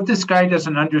 What this guy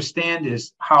doesn't understand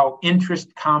is how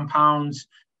interest compounds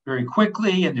very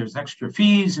quickly, and there's extra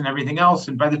fees and everything else.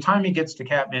 And by the time he gets to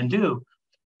Kathmandu,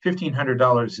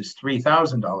 $1,500 is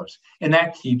 $3,000, and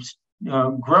that keeps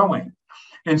growing.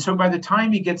 And so by the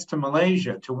time he gets to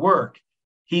Malaysia to work,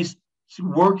 he's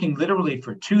working literally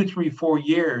for 2, 3, 4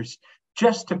 years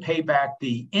just to pay back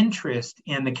the interest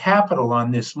and the capital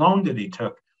on this loan that he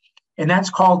took. And that's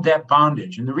called debt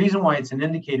bondage. And the reason why it's an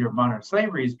indicator of modern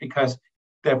slavery is because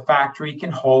the factory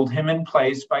can hold him in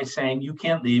place by saying you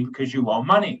can't leave because you owe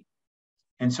money.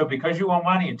 And so because you owe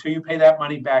money, until you pay that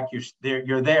money back,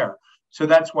 you're there. So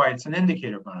that's why it's an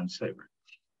indicator of modern slavery.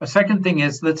 A second thing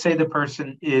is, let's say the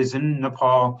person is in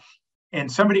Nepal and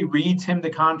somebody reads him the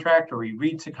contract, or he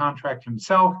reads the contract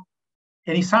himself,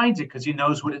 and he signs it because he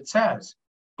knows what it says.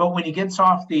 But when he gets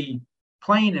off the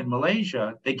plane in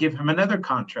Malaysia, they give him another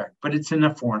contract, but it's in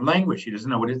a foreign language. He doesn't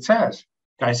know what it says.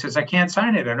 Guy says, I can't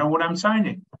sign it. I know what I'm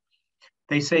signing.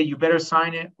 They say, you better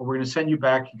sign it or we're going to send you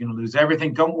back. You're going to lose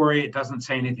everything. Don't worry. It doesn't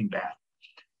say anything bad.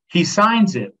 He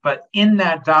signs it, but in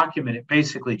that document, it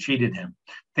basically cheated him.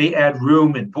 They add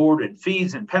room and board and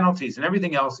fees and penalties and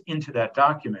everything else into that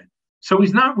document. So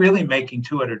he's not really making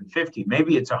 $250.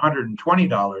 Maybe it's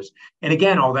 $120. And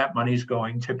again, all that money is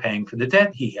going to paying for the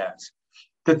debt he has.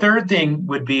 The third thing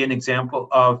would be an example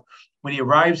of when he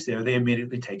arrives there, they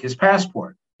immediately take his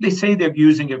passport. They say they're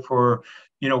using it for,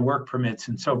 work permits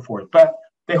and so forth, but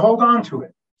they hold on to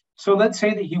it. So let's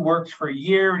say that he works for a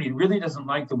year and he really doesn't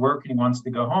like the work and he wants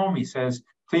to go home. He says,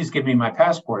 please give me my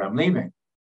passport. I'm leaving.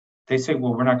 They say,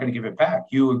 well, we're not going to give it back.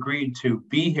 You agreed to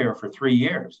be here for 3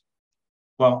 years.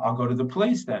 Well, I'll go to the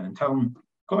police then and tell them,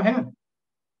 go ahead.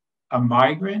 A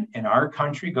migrant in our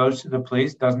country goes to the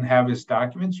police, doesn't have his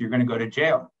documents, you're going to go to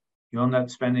jail. You'll end up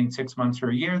spending 6 months or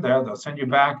a year there. They'll send you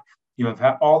back. You have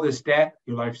had all this debt.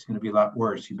 Your life's going to be a lot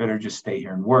worse. You better just stay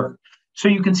here and work. So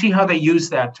you can see how they use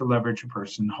that to leverage a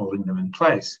person, holding them in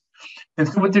place. And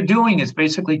so what they're doing is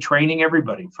basically training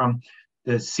everybody from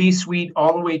the C-suite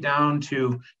all the way down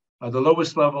to the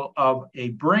lowest level of a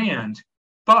brand,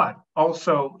 but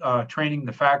also training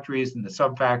the factories and the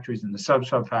sub-factories and the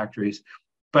sub-sub-factories,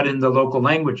 but in the local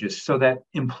languages so that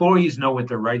employees know what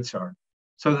their rights are,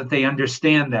 so that they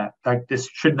understand that like this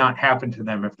should not happen to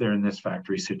them if they're in this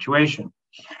factory situation.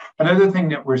 Another thing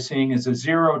that we're seeing is a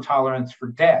zero tolerance for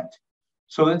debt.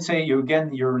 So let's say you're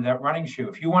that running shoe.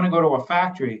 If you want to go to a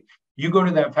factory, you go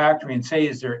to that factory and say,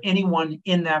 is there anyone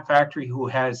in that factory who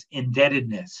has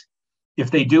indebtedness? If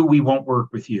they do, we won't work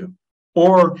with you.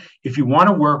 Or if you want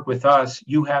to work with us,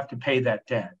 you have to pay that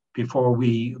debt. before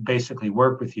we basically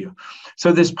work with you.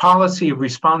 So this policy of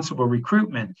responsible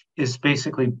recruitment is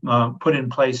basically put in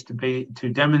place to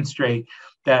demonstrate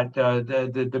that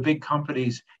the big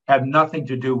companies have nothing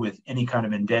to do with any kind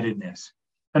of indebtedness.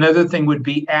 Another thing would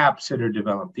be apps that are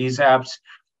developed. These apps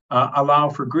allow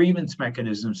for grievance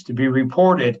mechanisms to be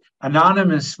reported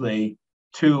anonymously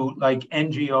to like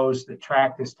NGOs that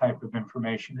track this type of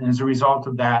information. And as a result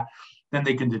of that, then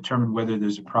they can determine whether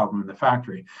there's a problem in the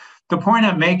factory. The point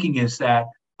I'm making is that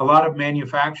a lot of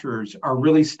manufacturers are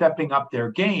really stepping up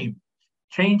their game,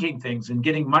 changing things and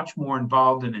getting much more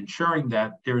involved in ensuring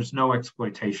that there's no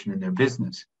exploitation in their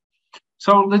business.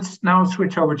 So let's now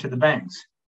switch over to the banks.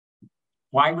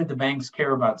 Why would the banks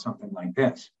care about something like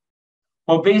this?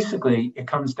 Well, basically, it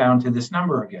comes down to this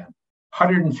number again,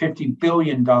 $150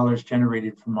 billion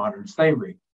generated from modern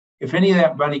slavery. If any of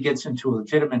that money gets into a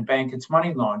legitimate bank, it's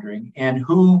money laundering. And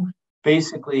who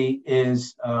basically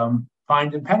is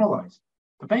fined and penalized?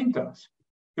 The bank does.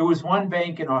 There was one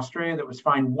bank in Australia that was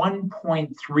fined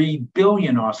 1.3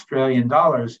 billion Australian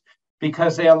dollars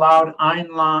because they allowed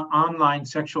online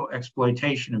sexual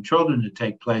exploitation of children to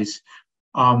take place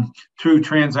through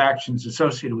transactions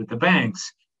associated with the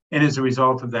banks. And as a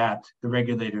result of that, the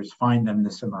regulators fined them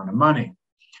this amount of money.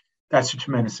 That's a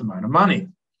tremendous amount of money.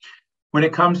 When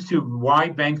it comes to why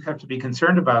banks have to be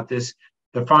concerned about this,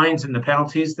 the fines and the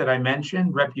penalties that I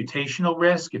mentioned, reputational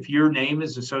risk, if your name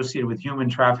is associated with human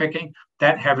trafficking,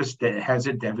 that has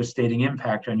a devastating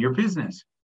impact on your business.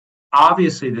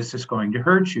 Obviously, this is going to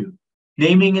hurt you.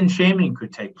 Naming and shaming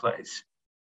could take place.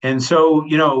 And so,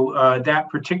 that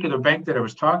particular bank that I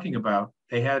was talking about,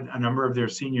 they had a number of their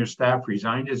senior staff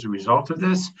resigned as a result of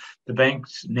this. The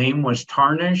bank's name was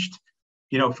tarnished.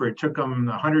 It took them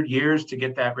 100 years to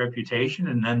get that reputation,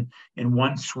 and then in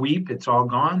one sweep, it's all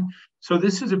gone. So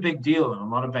this is a big deal, and a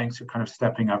lot of banks are kind of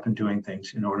stepping up and doing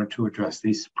things in order to address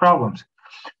these problems.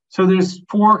 So there's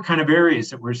 4 kind of areas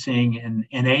that we're seeing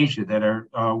in Asia that are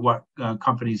what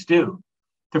companies do.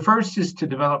 The first is to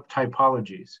develop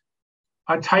typologies.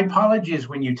 A typology is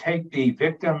when you take the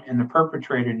victim and the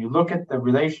perpetrator and you look at the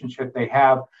relationship they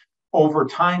have over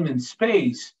time and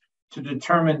space to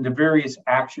determine the various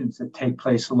actions that take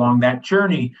place along that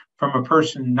journey from a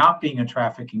person not being a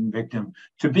trafficking victim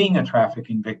to being a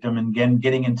trafficking victim, and again,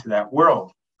 getting into that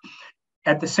world.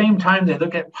 At the same time, they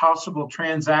look at possible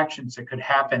transactions that could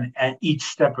happen at each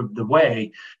step of the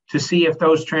way to see if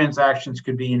those transactions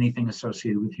could be anything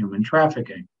associated with human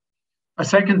trafficking. A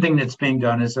second thing that's being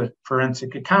done is a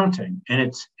forensic accounting, and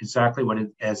it's exactly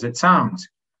as it sounds,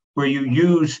 where you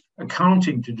use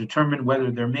accounting to determine whether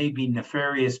there may be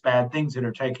nefarious bad things that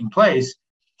are taking place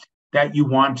that you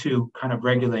want to kind of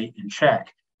regulate and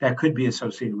check that could be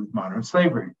associated with modern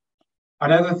slavery.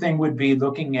 Another thing would be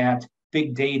looking at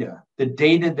big data, the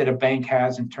data that a bank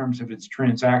has in terms of its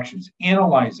transactions,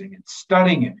 analyzing it,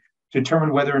 studying it,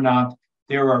 determine whether or not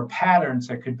there are patterns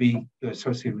that could be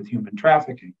associated with human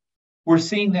trafficking. We're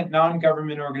seeing that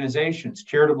non-government organizations,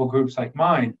 charitable groups like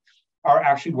mine, are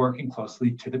actually working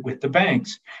closely with the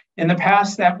banks. In the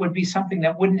past, that would be something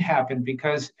that wouldn't happen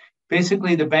because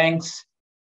basically the banks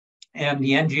and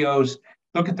the NGOs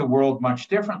look at the world much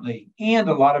differently. And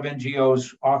a lot of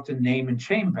NGOs often name and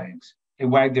shame banks. They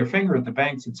wag their finger at the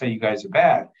banks and say, you guys are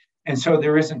bad. And so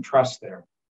there isn't trust there.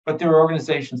 But there are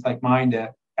organizations like mine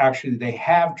that actually they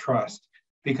have trust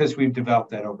because we've developed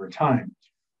that over time.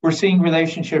 We're seeing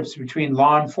relationships between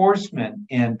law enforcement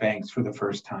and banks for the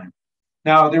first time.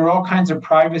 Now, there are all kinds of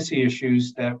privacy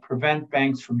issues that prevent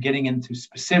banks from getting into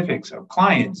specifics of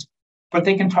clients, but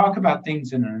they can talk about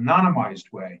things in an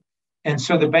anonymized way. And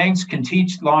so the banks can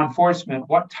teach law enforcement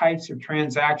what types of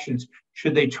transactions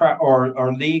should they try, or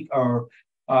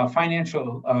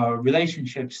financial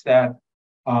relationships that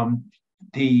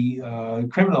the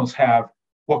criminals have.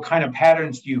 What kind of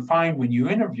patterns do you find when you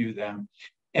interview them?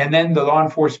 And then the law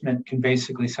enforcement can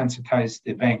basically sensitize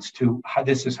the banks to how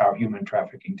this is how human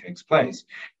trafficking takes place.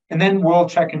 And then World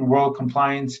Check and World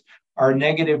Compliance are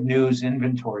negative news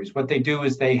inventories. What they do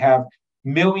is they have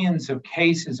millions of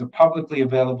cases of publicly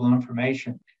available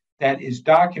information that is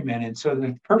documented. So that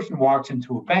if a person walks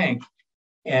into a bank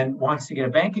and wants to get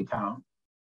a bank account,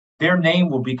 their name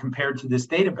will be compared to this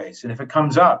database. And if it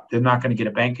comes up, they're not going to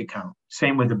get a bank account.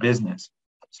 Same with the business.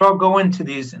 So I'll go into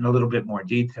these in a little bit more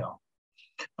detail.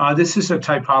 This is a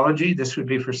typology. This would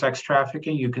be for sex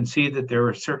trafficking. You can see that there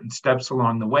are certain steps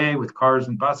along the way with cars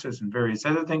and buses and various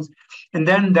other things. And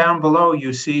then down below,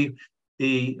 you see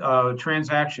the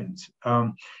transactions.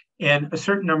 And a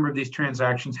certain number of these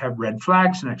transactions have red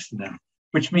flags next to them,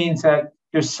 which means that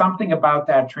there's something about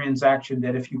that transaction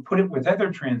that if you put it with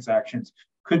other transactions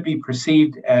could be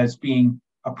perceived as being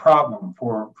a problem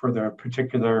for the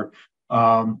particular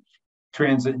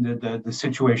the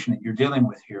situation that you're dealing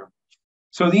with here.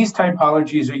 So these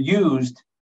typologies are used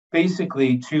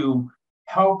basically to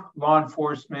help law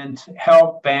enforcement,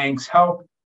 help banks, help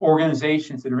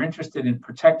organizations that are interested in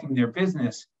protecting their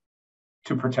business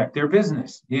to protect their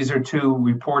business. These are two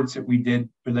reports that we did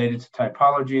related to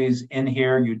typologies. In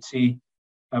here, you'd see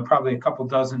probably a couple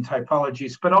dozen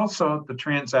typologies, but also the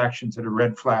transactions that are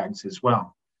red flags as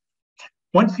well.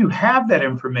 Once you have that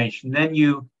information, then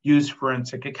you use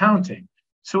forensic accounting.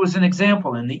 So as an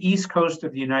example, in the East Coast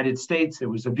of the United States, there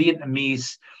was a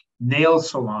Vietnamese nail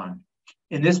salon.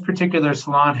 And this particular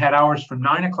salon had hours from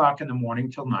 9 o'clock in the morning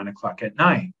till 9 o'clock at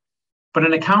night. But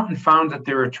an accountant found that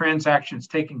there are transactions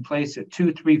taking place at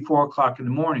 2, 3, 4 o'clock in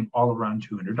the morning, all around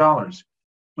 $200.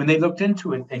 When they looked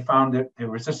into it, they found that there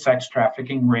was a sex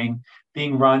trafficking ring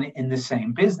being run in the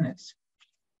same business.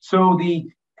 So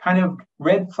the kind of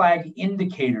red flag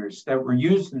indicators that were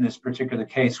used in this particular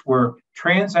case were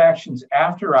transactions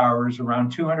after hours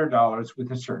around $200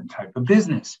 with a certain type of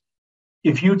business.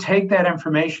 If you take that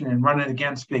information and run it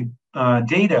against big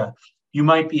data, you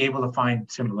might be able to find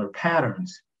similar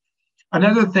patterns.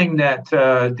 Another thing that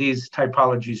these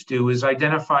typologies do is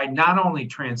identify not only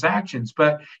transactions,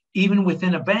 but even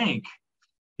within a bank,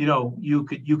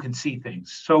 you can see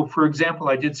things. So for example,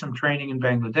 I did some training in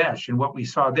Bangladesh, and what we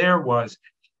saw there was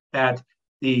that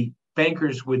the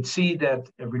bankers would see that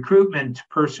a recruitment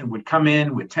person would come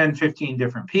in with 10, 15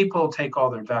 different people, take all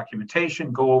their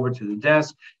documentation, go over to the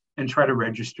desk and try to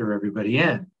register everybody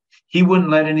in. He wouldn't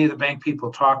let any of the bank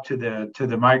people talk to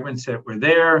the migrants that were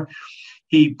there.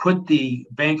 He put the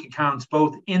bank accounts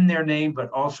both in their name, but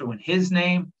also in his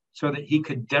name so that he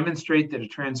could demonstrate that a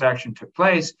transaction took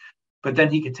place, but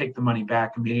then he could take the money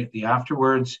back immediately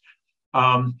afterwards.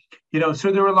 So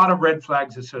there were a lot of red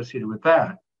flags associated with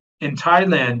that. In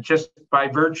Thailand, just by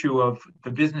virtue of the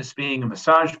business being a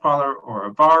massage parlor or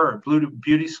a bar or a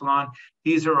beauty salon,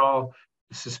 these are all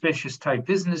suspicious type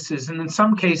businesses. And in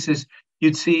some cases,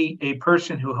 you'd see a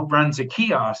person who runs a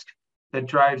kiosk that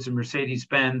drives a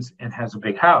Mercedes-Benz and has a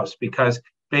big house, because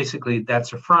basically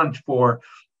that's a front for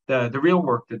the real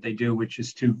work that they do, which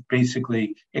is to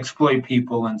basically exploit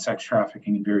people and sex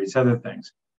trafficking and various other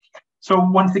things. So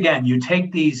once again, you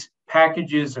take these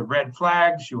packages of red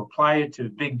flags, you apply it to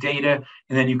big data,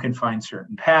 and then you can find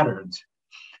certain patterns.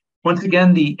 Once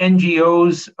again, the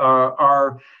NGOs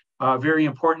are very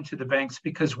important to the banks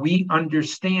because we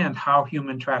understand how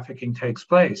human trafficking takes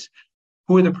place.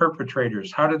 Who are the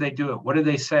perpetrators? How do they do it? What do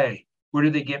they say? Where do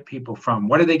they get people from?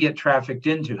 What do they get trafficked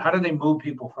into? How do they move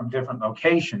people from different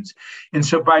locations? And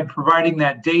so by providing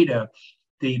that data,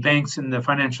 the banks and the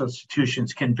financial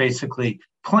institutions can basically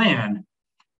plan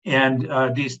and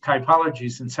these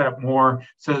typologies and set up more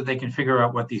so that they can figure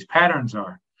out what these patterns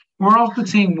are. We're also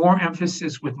seeing more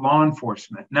emphasis with law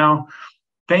enforcement. Now,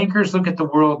 bankers look at the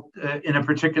world in a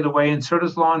particular way, and so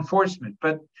does law enforcement,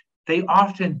 but they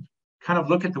often kind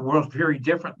of look at the world very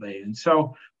differently. And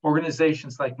so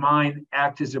organizations like mine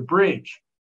act as a bridge.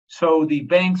 So the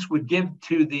banks would give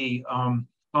to the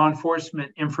law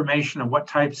enforcement information on what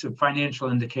types of financial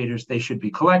indicators they should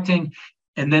be collecting.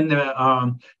 And then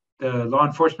the law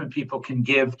enforcement people can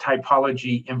give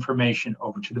typology information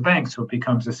over to the bank. So it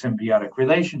becomes a symbiotic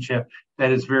relationship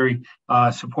that is very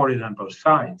supported on both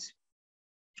sides.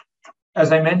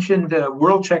 As I mentioned,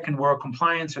 WorldCheck and World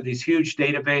Compliance are these huge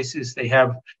databases. They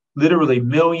have literally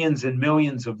millions and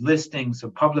millions of listings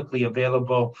of publicly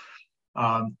available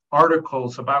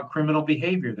articles about criminal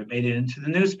behavior that made it into the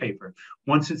newspaper.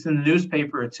 Once it's in the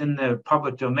newspaper, it's in the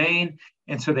public domain.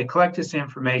 And so they collect this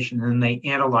information and they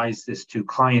analyze this to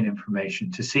client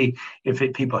information to see if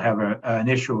people have an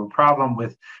issue or problem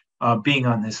with being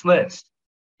on this list.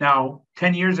 Now,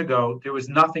 10 years ago, there was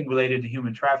nothing related to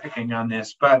human trafficking on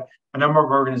this, but a number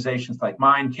of organizations like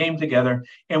mine came together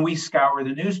and we scour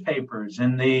the newspapers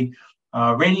and the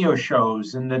radio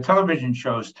shows and the television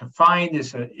shows to find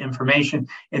this information.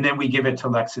 And then we give it to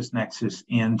LexisNexis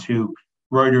and to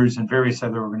Reuters and various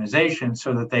other organizations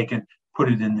so that they can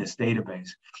put it in this database.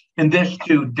 And this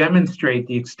to demonstrate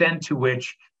the extent to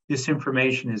which this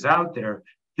information is out there.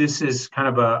 This is kind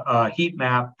of a heat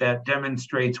map that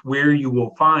demonstrates where you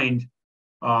will find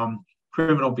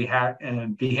criminal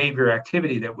behavior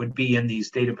activity that would be in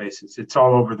these databases. It's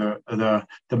all over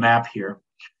the map here.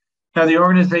 Now, the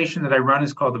organization that I run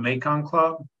is called the Mekong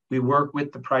Club. We work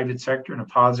with the private sector in a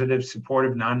positive,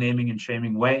 supportive, non-naming and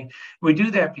shaming way. We do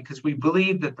that because we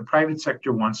believe that the private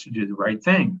sector wants to do the right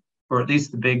thing, or at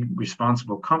least the big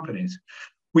responsible companies.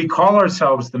 We call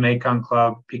ourselves the Mekong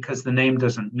Club because the name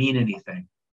doesn't mean anything.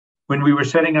 When we were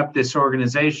setting up this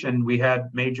organization, we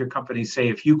had major companies say,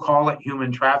 if you call it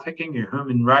human trafficking or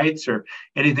human rights or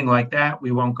anything like that,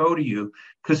 we won't go to you,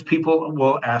 because people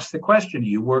will ask the question, are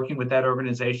you working with that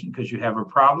organization because you have a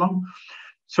problem?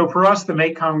 So for us, the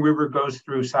Mekong River goes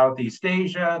through Southeast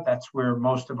Asia. That's where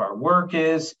most of our work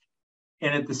is.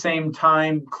 And at the same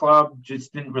time, club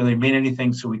just didn't really mean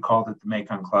anything, so we called it the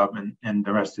Mekong Club, and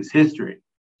the rest is history.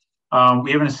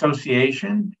 We have an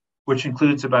association which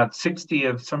includes about 60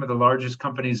 of some of the largest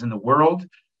companies in the world.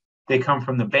 They come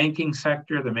from the banking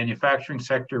sector, the manufacturing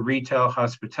sector, retail,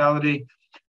 hospitality.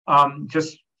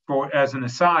 Just for as an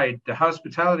aside, the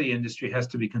hospitality industry has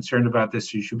to be concerned about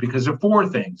this issue because of four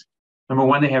things. Number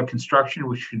one, they have construction,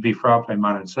 which should be fraught by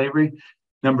modern slavery.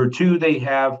 Number two, they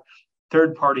have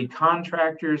third-party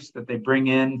contractors that they bring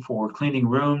in for cleaning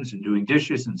rooms and doing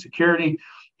dishes and security.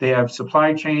 They have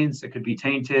supply chains that could be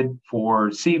tainted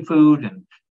for seafood and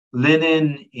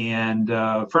linen and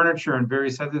furniture and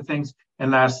various other things.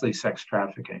 And lastly, sex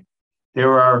trafficking.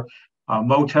 There are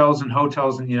motels and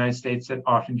hotels in the United States that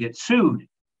often get sued.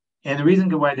 And the reason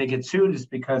why they get sued is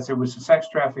because there was a sex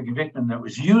trafficking victim that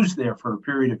was used there for a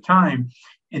period of time,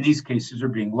 and these cases are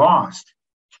being lost.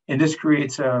 And this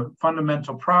creates a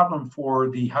fundamental problem for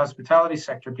the hospitality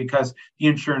sector because the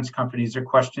insurance companies are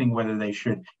questioning whether they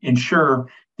should insure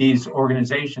these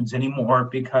organizations anymore,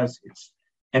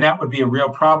 and that would be a real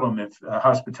problem if the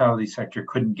hospitality sector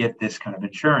couldn't get this kind of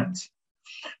insurance.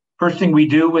 First thing we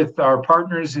do with our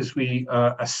partners is we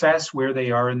assess where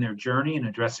they are in their journey in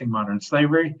addressing modern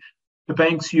slavery. The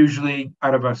banks usually,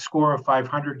 out of a score of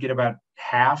 500, get about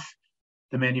half.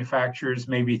 The manufacturers,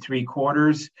 maybe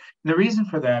 3/4. And the reason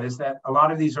for that is that a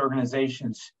lot of these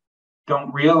organizations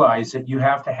don't realize that you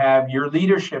have to have your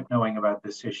leadership knowing about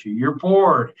this issue, your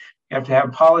board, you have to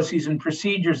have policies and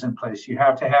procedures in place, you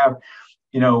have to have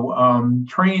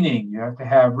training, you have to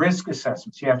have risk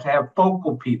assessments, you have to have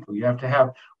focal people, you have to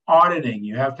have auditing,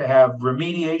 you have to have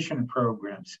remediation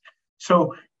programs.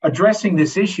 So addressing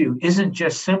this issue isn't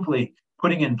just simply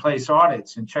putting in place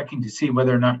audits and checking to see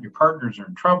whether or not your partners are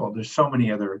in trouble. There's so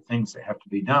many other things that have to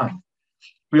be done.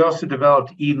 We also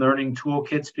developed e-learning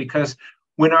toolkits because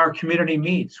when our community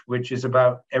meets, which is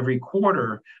about every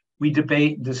quarter, we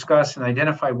debate, discuss, and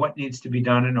identify what needs to be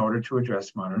done in order to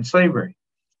address modern slavery.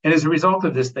 And as a result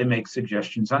of this, they make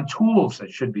suggestions on tools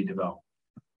that should be developed.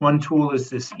 One tool is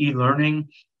this e-learning.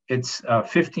 It's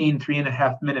 15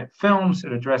 3.5-minute films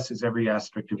that addresses every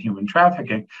aspect of human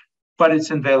trafficking, but it's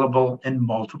available in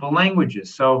multiple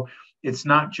languages. So it's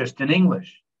not just in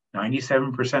English.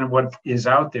 97% of what is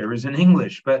out there is in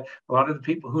English, but a lot of the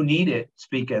people who need it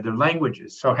speak other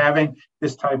languages. So having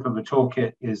this type of a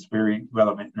toolkit is very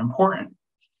relevant and important.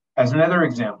 As another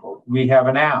example, we have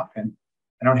an app, and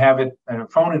I don't have it on a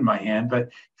phone in my hand, but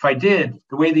if I did,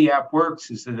 the way the app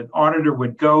works is that an auditor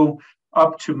would go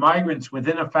up to migrants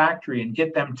within a factory and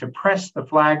get them to press the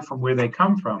flag from where they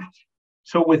come from.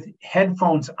 So with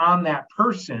headphones on that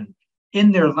person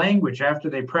in their language after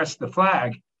they press the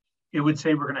flag, it would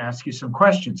say, we're going to ask you some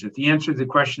questions. If the answer to the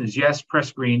question is yes,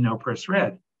 press green, no, press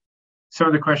red. Some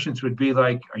of the questions would be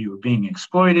like, are you being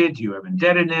exploited? Do you have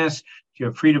indebtedness? Do you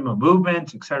have freedom of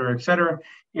movement, et cetera, et cetera?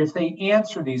 If they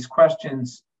answer these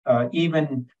questions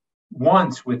even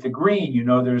once with the green, you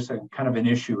know there's a kind of an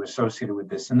issue associated with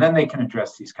this, and then they can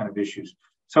address these kind of issues.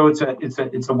 So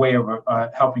it's a way of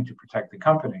helping to protect the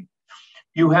company.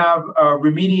 You have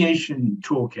remediation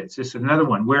toolkits. This is another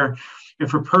one where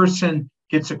if a person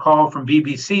gets a call from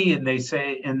BBC and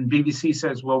BBC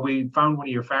says, well, we found one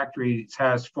of your factories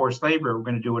has forced labor, we're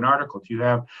going to do an article. Do you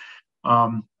have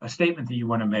a statement that you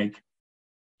want to make?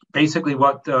 Basically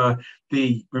what the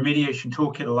remediation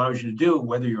toolkit allows you to do,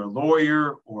 whether you're a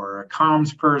lawyer or a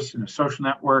comms person, or social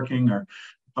networking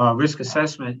or risk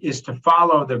assessment, is to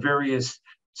follow the various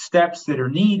steps that are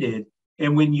needed.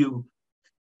 And when you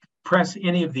press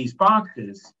any of these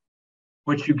boxes,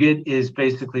 what you get is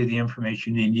basically the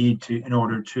information you need in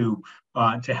order to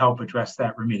help address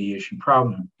that remediation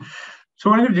problem. So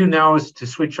what I'm going to do now is to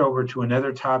switch over to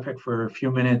another topic for a few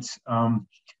minutes.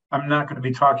 I'm not going to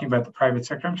be talking about the private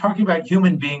sector. I'm talking about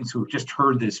human beings who have just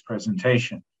heard this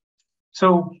presentation.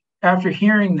 So after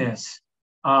hearing this,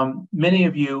 many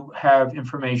of you have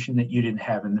information that you didn't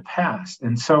have in the past.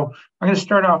 And so I'm going to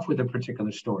start off with a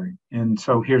particular story. And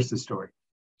so here's the story.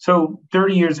 So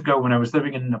 30 years ago, when I was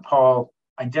living in Nepal,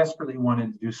 I desperately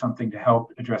wanted to do something to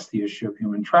help address the issue of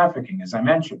human trafficking, as I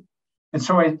mentioned. And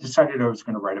so I decided I was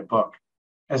going to write a book.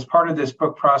 As part of this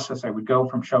book process, I would go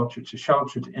from shelter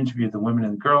to interview the women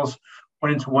and the girls.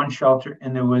 Went into one shelter,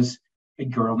 and there was a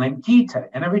girl named Geeta.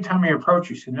 And every time I approached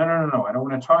her, she said, no, I don't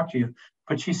want to talk to you.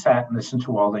 But she sat and listened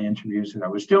to all the interviews that I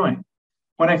was doing.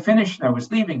 When I finished and I was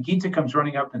leaving, Gita comes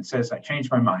running up and says, I changed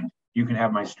my mind. You can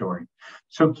have my story.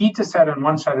 So Gita sat on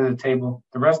one side of the table,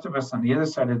 the rest of us on the other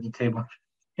side of the table.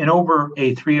 And over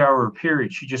a 3-hour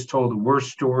period, she just told the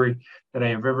worst story that I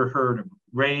have ever heard of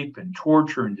rape and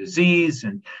torture and disease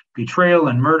and betrayal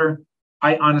and murder.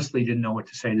 I honestly didn't know what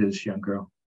to say to this young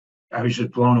girl. I was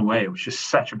just blown away. It was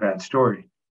just such a bad story.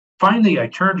 Finally, I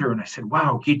turned to her and I said,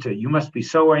 wow, Gita, you must be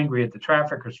so angry at the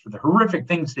traffickers for the horrific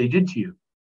things they did to you.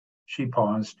 She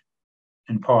paused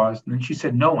and paused. And then she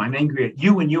said, no, I'm angry at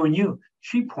you and you and you.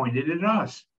 She pointed at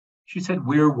us. She said,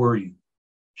 where were you?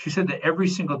 She said that every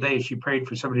single day she prayed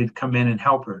for somebody to come in and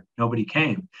help her. Nobody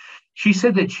came. She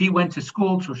said that she went to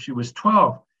school till she was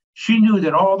 12. She knew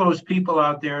that all those people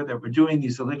out there that were doing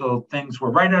these illegal things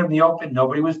were right out in the open.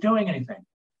 Nobody was doing anything.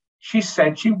 She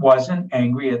said she wasn't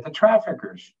angry at the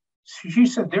traffickers. She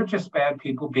said they're just bad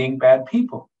people being bad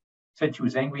people. Said she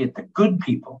was angry at the good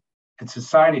people in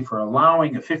society for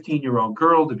allowing a 15-year-old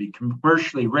girl to be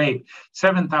commercially raped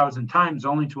 7,000 times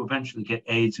only to eventually get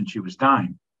AIDS and she was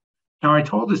dying. Now, I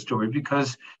told this story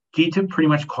because Gita pretty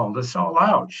much called us all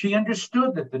out. She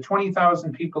understood that the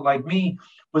 20,000 people like me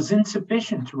was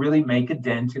insufficient to really make a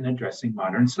dent in addressing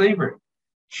modern slavery.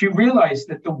 She realized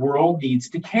that the world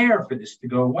needs to care for this to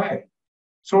go away.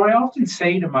 So I often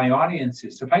say to my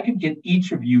audiences, if I could get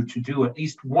each of you to do at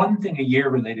least one thing a year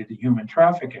related to human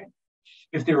trafficking,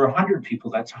 if there are 100 people,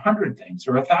 that's 100 things,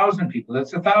 or 1,000 people,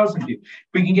 that's 1,000 people.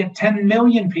 If we can get 10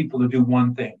 million people to do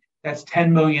one thing, that's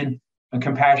 10 million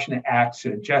compassionate acts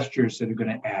and gestures that are going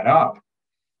to add up.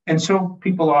 And so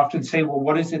people often say, well,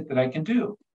 what is it that I can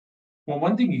do? Well,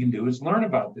 one thing you can do is learn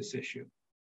about this issue.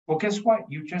 Well, guess what?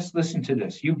 You just listened to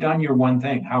this. You've done your one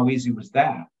thing. How easy was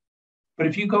that? But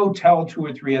if you go tell 2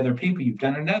 or 3 other people, you've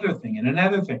done another thing and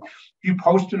another thing. If you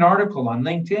post an article on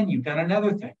LinkedIn, you've done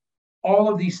another thing.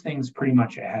 All of these things pretty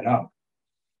much add up.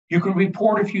 You can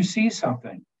report if you see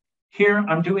something. Here,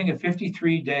 I'm doing a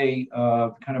 53-day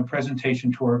kind of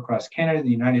presentation tour across Canada, the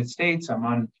United States. I'm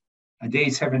on day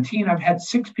 17. I've had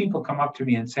 6 people come up to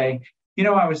me and say, you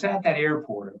know, I was at that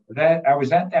airport, or I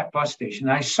was at that bus station.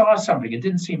 And I saw something. It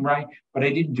didn't seem right, but I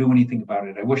didn't do anything about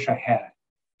it. I wish I had.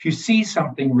 If you see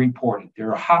something, report it.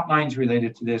 There are hotlines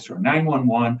related to this, or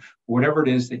 911, or whatever it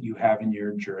is that you have in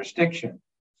your jurisdiction.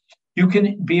 You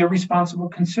can be a responsible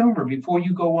consumer before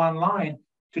you go online.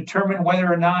 Determine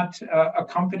whether or not a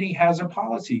company has a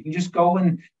policy. You can just go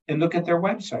and look at their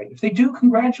website. If they do,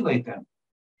 congratulate them.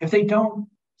 If they don't,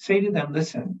 say to them,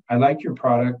 listen, I like your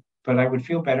product, but I would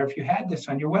feel better if you had this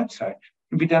on your website. It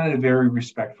can be done in a very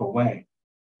respectful way.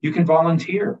 You can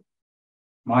volunteer.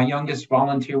 My youngest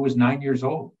volunteer was 9 years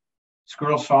old. This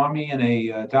girl saw me in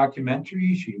a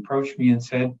documentary. She approached me and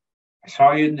said, I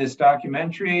saw you in this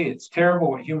documentary. It's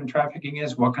terrible what human trafficking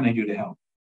is. What can I do to help?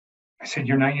 I said,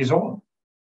 you're 9 years old.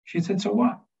 She said, so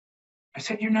what? I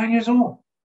said, you're 9 years old.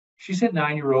 She said,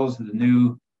 9-year-olds are the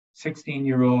new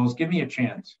 16-year-olds. Give me a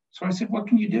chance. So I said, what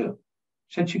can you do?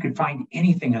 She said she could find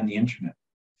anything on the internet.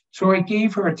 So I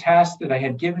gave her a task that I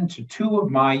had given to 2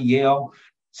 of my Yale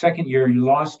second-year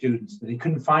law students. They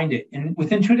couldn't find it. And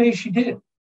within 2 days, she did.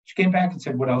 She came back and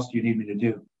said, what else do you need me to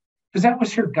do? Because that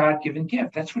was her God-given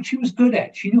gift. That's what she was good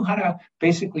at. She knew how to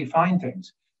basically find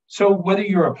things. So whether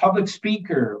you're a public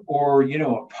speaker or, you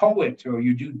know, a poet, or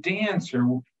you do dance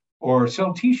or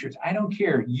sell t-shirts, I don't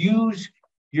care. Use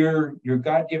your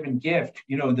God-given gift,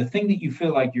 you know, the thing that you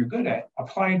feel like you're good at,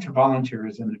 apply it to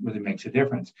volunteerism. It really makes a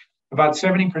difference. About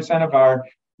 70% of our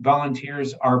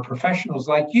volunteers are professionals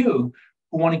like you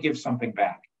who want to give something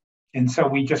back. And so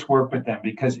we just work with them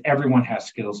because everyone has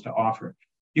skills to offer.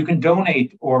 You can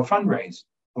donate or fundraise.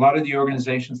 A lot of the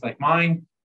organizations like mine,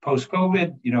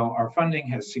 post-COVID, you know, our funding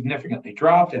has significantly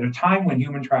dropped at a time when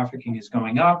human trafficking is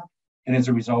going up. And as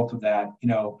a result of that, you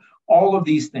know, all of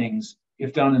these things,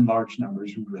 if done in large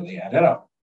numbers, would really add it up.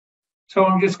 So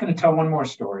I'm just going to tell one more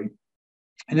story.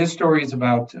 And this story is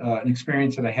about an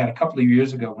experience that I had a couple of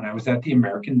years ago when I was at the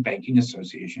American Banking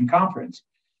Association conference.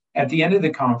 At the end of the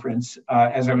conference,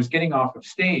 as I was getting off of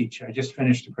stage, I just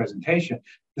finished the presentation,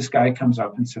 this guy comes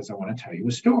up and says, I want to tell you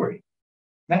a story.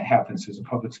 That happens as a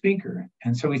public speaker.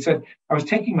 And so he said, I was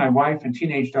taking my wife and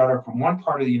teenage daughter from one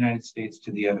part of the United States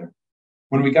to the other.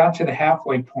 When we got to the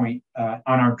halfway point on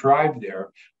our drive there,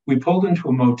 we pulled into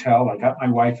a motel. I got my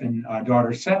wife and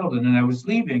daughter settled, and then I was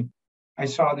leaving. I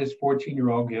saw this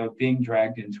 14-year-old girl being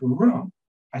dragged into a room.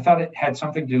 I thought it had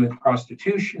something to do with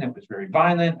prostitution. It was very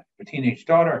violent. A teenage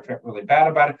daughter, I felt really bad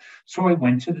about it. So I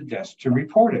went to the desk to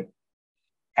report it.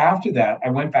 After that, I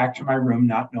went back to my room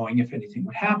not knowing if anything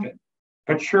would happen.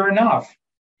 But sure enough,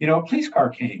 you know, a police car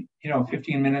came, you know,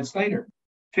 15 minutes later.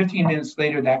 15 minutes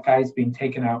later, that guy's being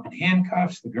taken out in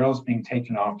handcuffs. The girl's being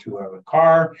taken off to a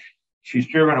car. She's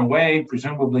driven away,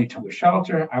 presumably to a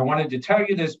shelter. I wanted to tell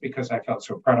you this because I felt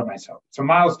so proud of myself. It's a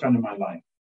milestone in my life.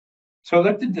 So I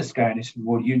looked at this guy and I said,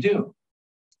 what do you do?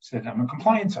 He said, I'm a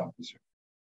compliance officer.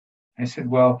 I said,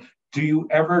 well, do you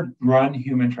ever run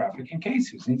human trafficking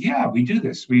cases? And yeah, we do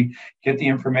this. We get the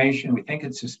information. We think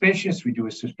it's suspicious. We do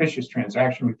a suspicious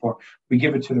transaction report. We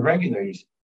give it to the regulators.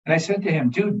 And I said to him,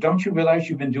 dude, don't you realize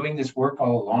you've been doing this work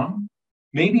all along?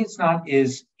 Maybe it's not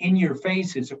as in your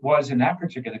face as it was in that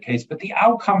particular case, but the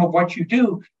outcome of what you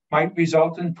do might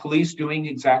result in police doing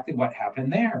exactly what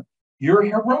happened there. You're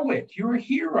heroic. You're a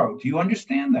hero. Do you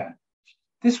understand that?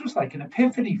 This was like an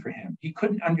epiphany for him. He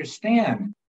couldn't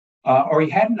understand, or he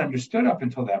hadn't understood up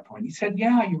until that point. He said,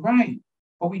 yeah, you're right.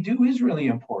 What we do is really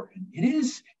important. It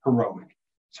is heroic.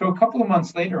 So a couple of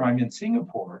months later, I'm in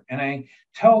Singapore, and I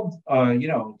tell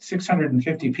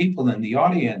 650 people in the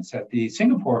audience at the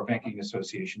Singapore Banking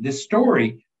Association this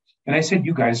story, and I said,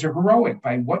 you guys are heroic.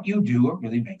 By what you do, it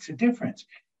really makes a difference.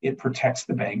 It protects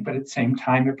the bank, but at the same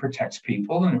time, it protects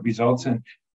people, and it results in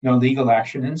legal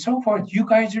action and so forth. You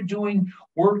guys are doing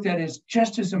work that is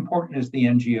just as important as the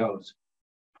NGOs.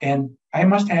 And I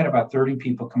must have had about 30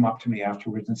 people come up to me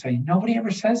afterwards and say, nobody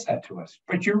ever says that to us,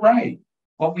 but you're right.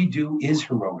 What we do is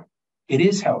heroic. It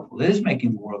is helpful. It is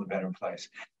making the world a better place.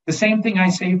 The same thing I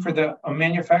say for the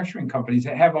manufacturing companies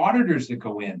that have auditors that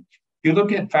go in. You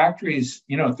look at factories,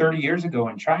 30 years ago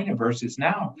in China versus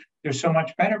now, they're so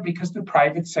much better because the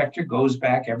private sector goes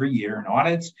back every year and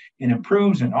audits and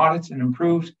improves and audits and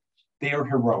improves. They are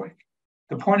heroic.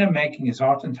 The point I'm making is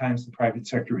oftentimes the private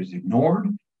sector is ignored.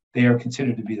 They are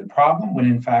considered to be the problem when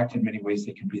in fact, in many ways,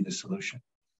 they can be the solution.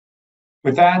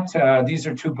 With that, these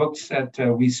are two books that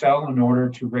we sell in order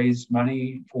to raise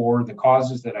money for the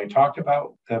causes that I talked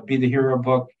about. The Be the Hero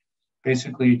book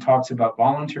basically talks about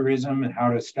volunteerism and how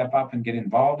to step up and get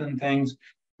involved in things.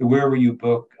 The Where Were You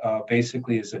book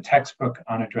basically is a textbook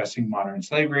on addressing modern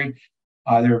slavery.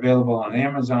 They're available on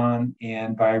Amazon.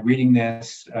 And by reading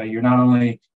this, you're not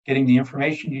only getting the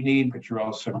information you need, but you're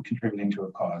also contributing to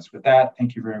a cause. With that,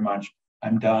 thank you very much.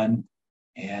 I'm done.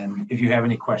 And if you have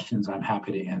any questions, I'm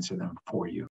happy to answer them for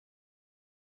you.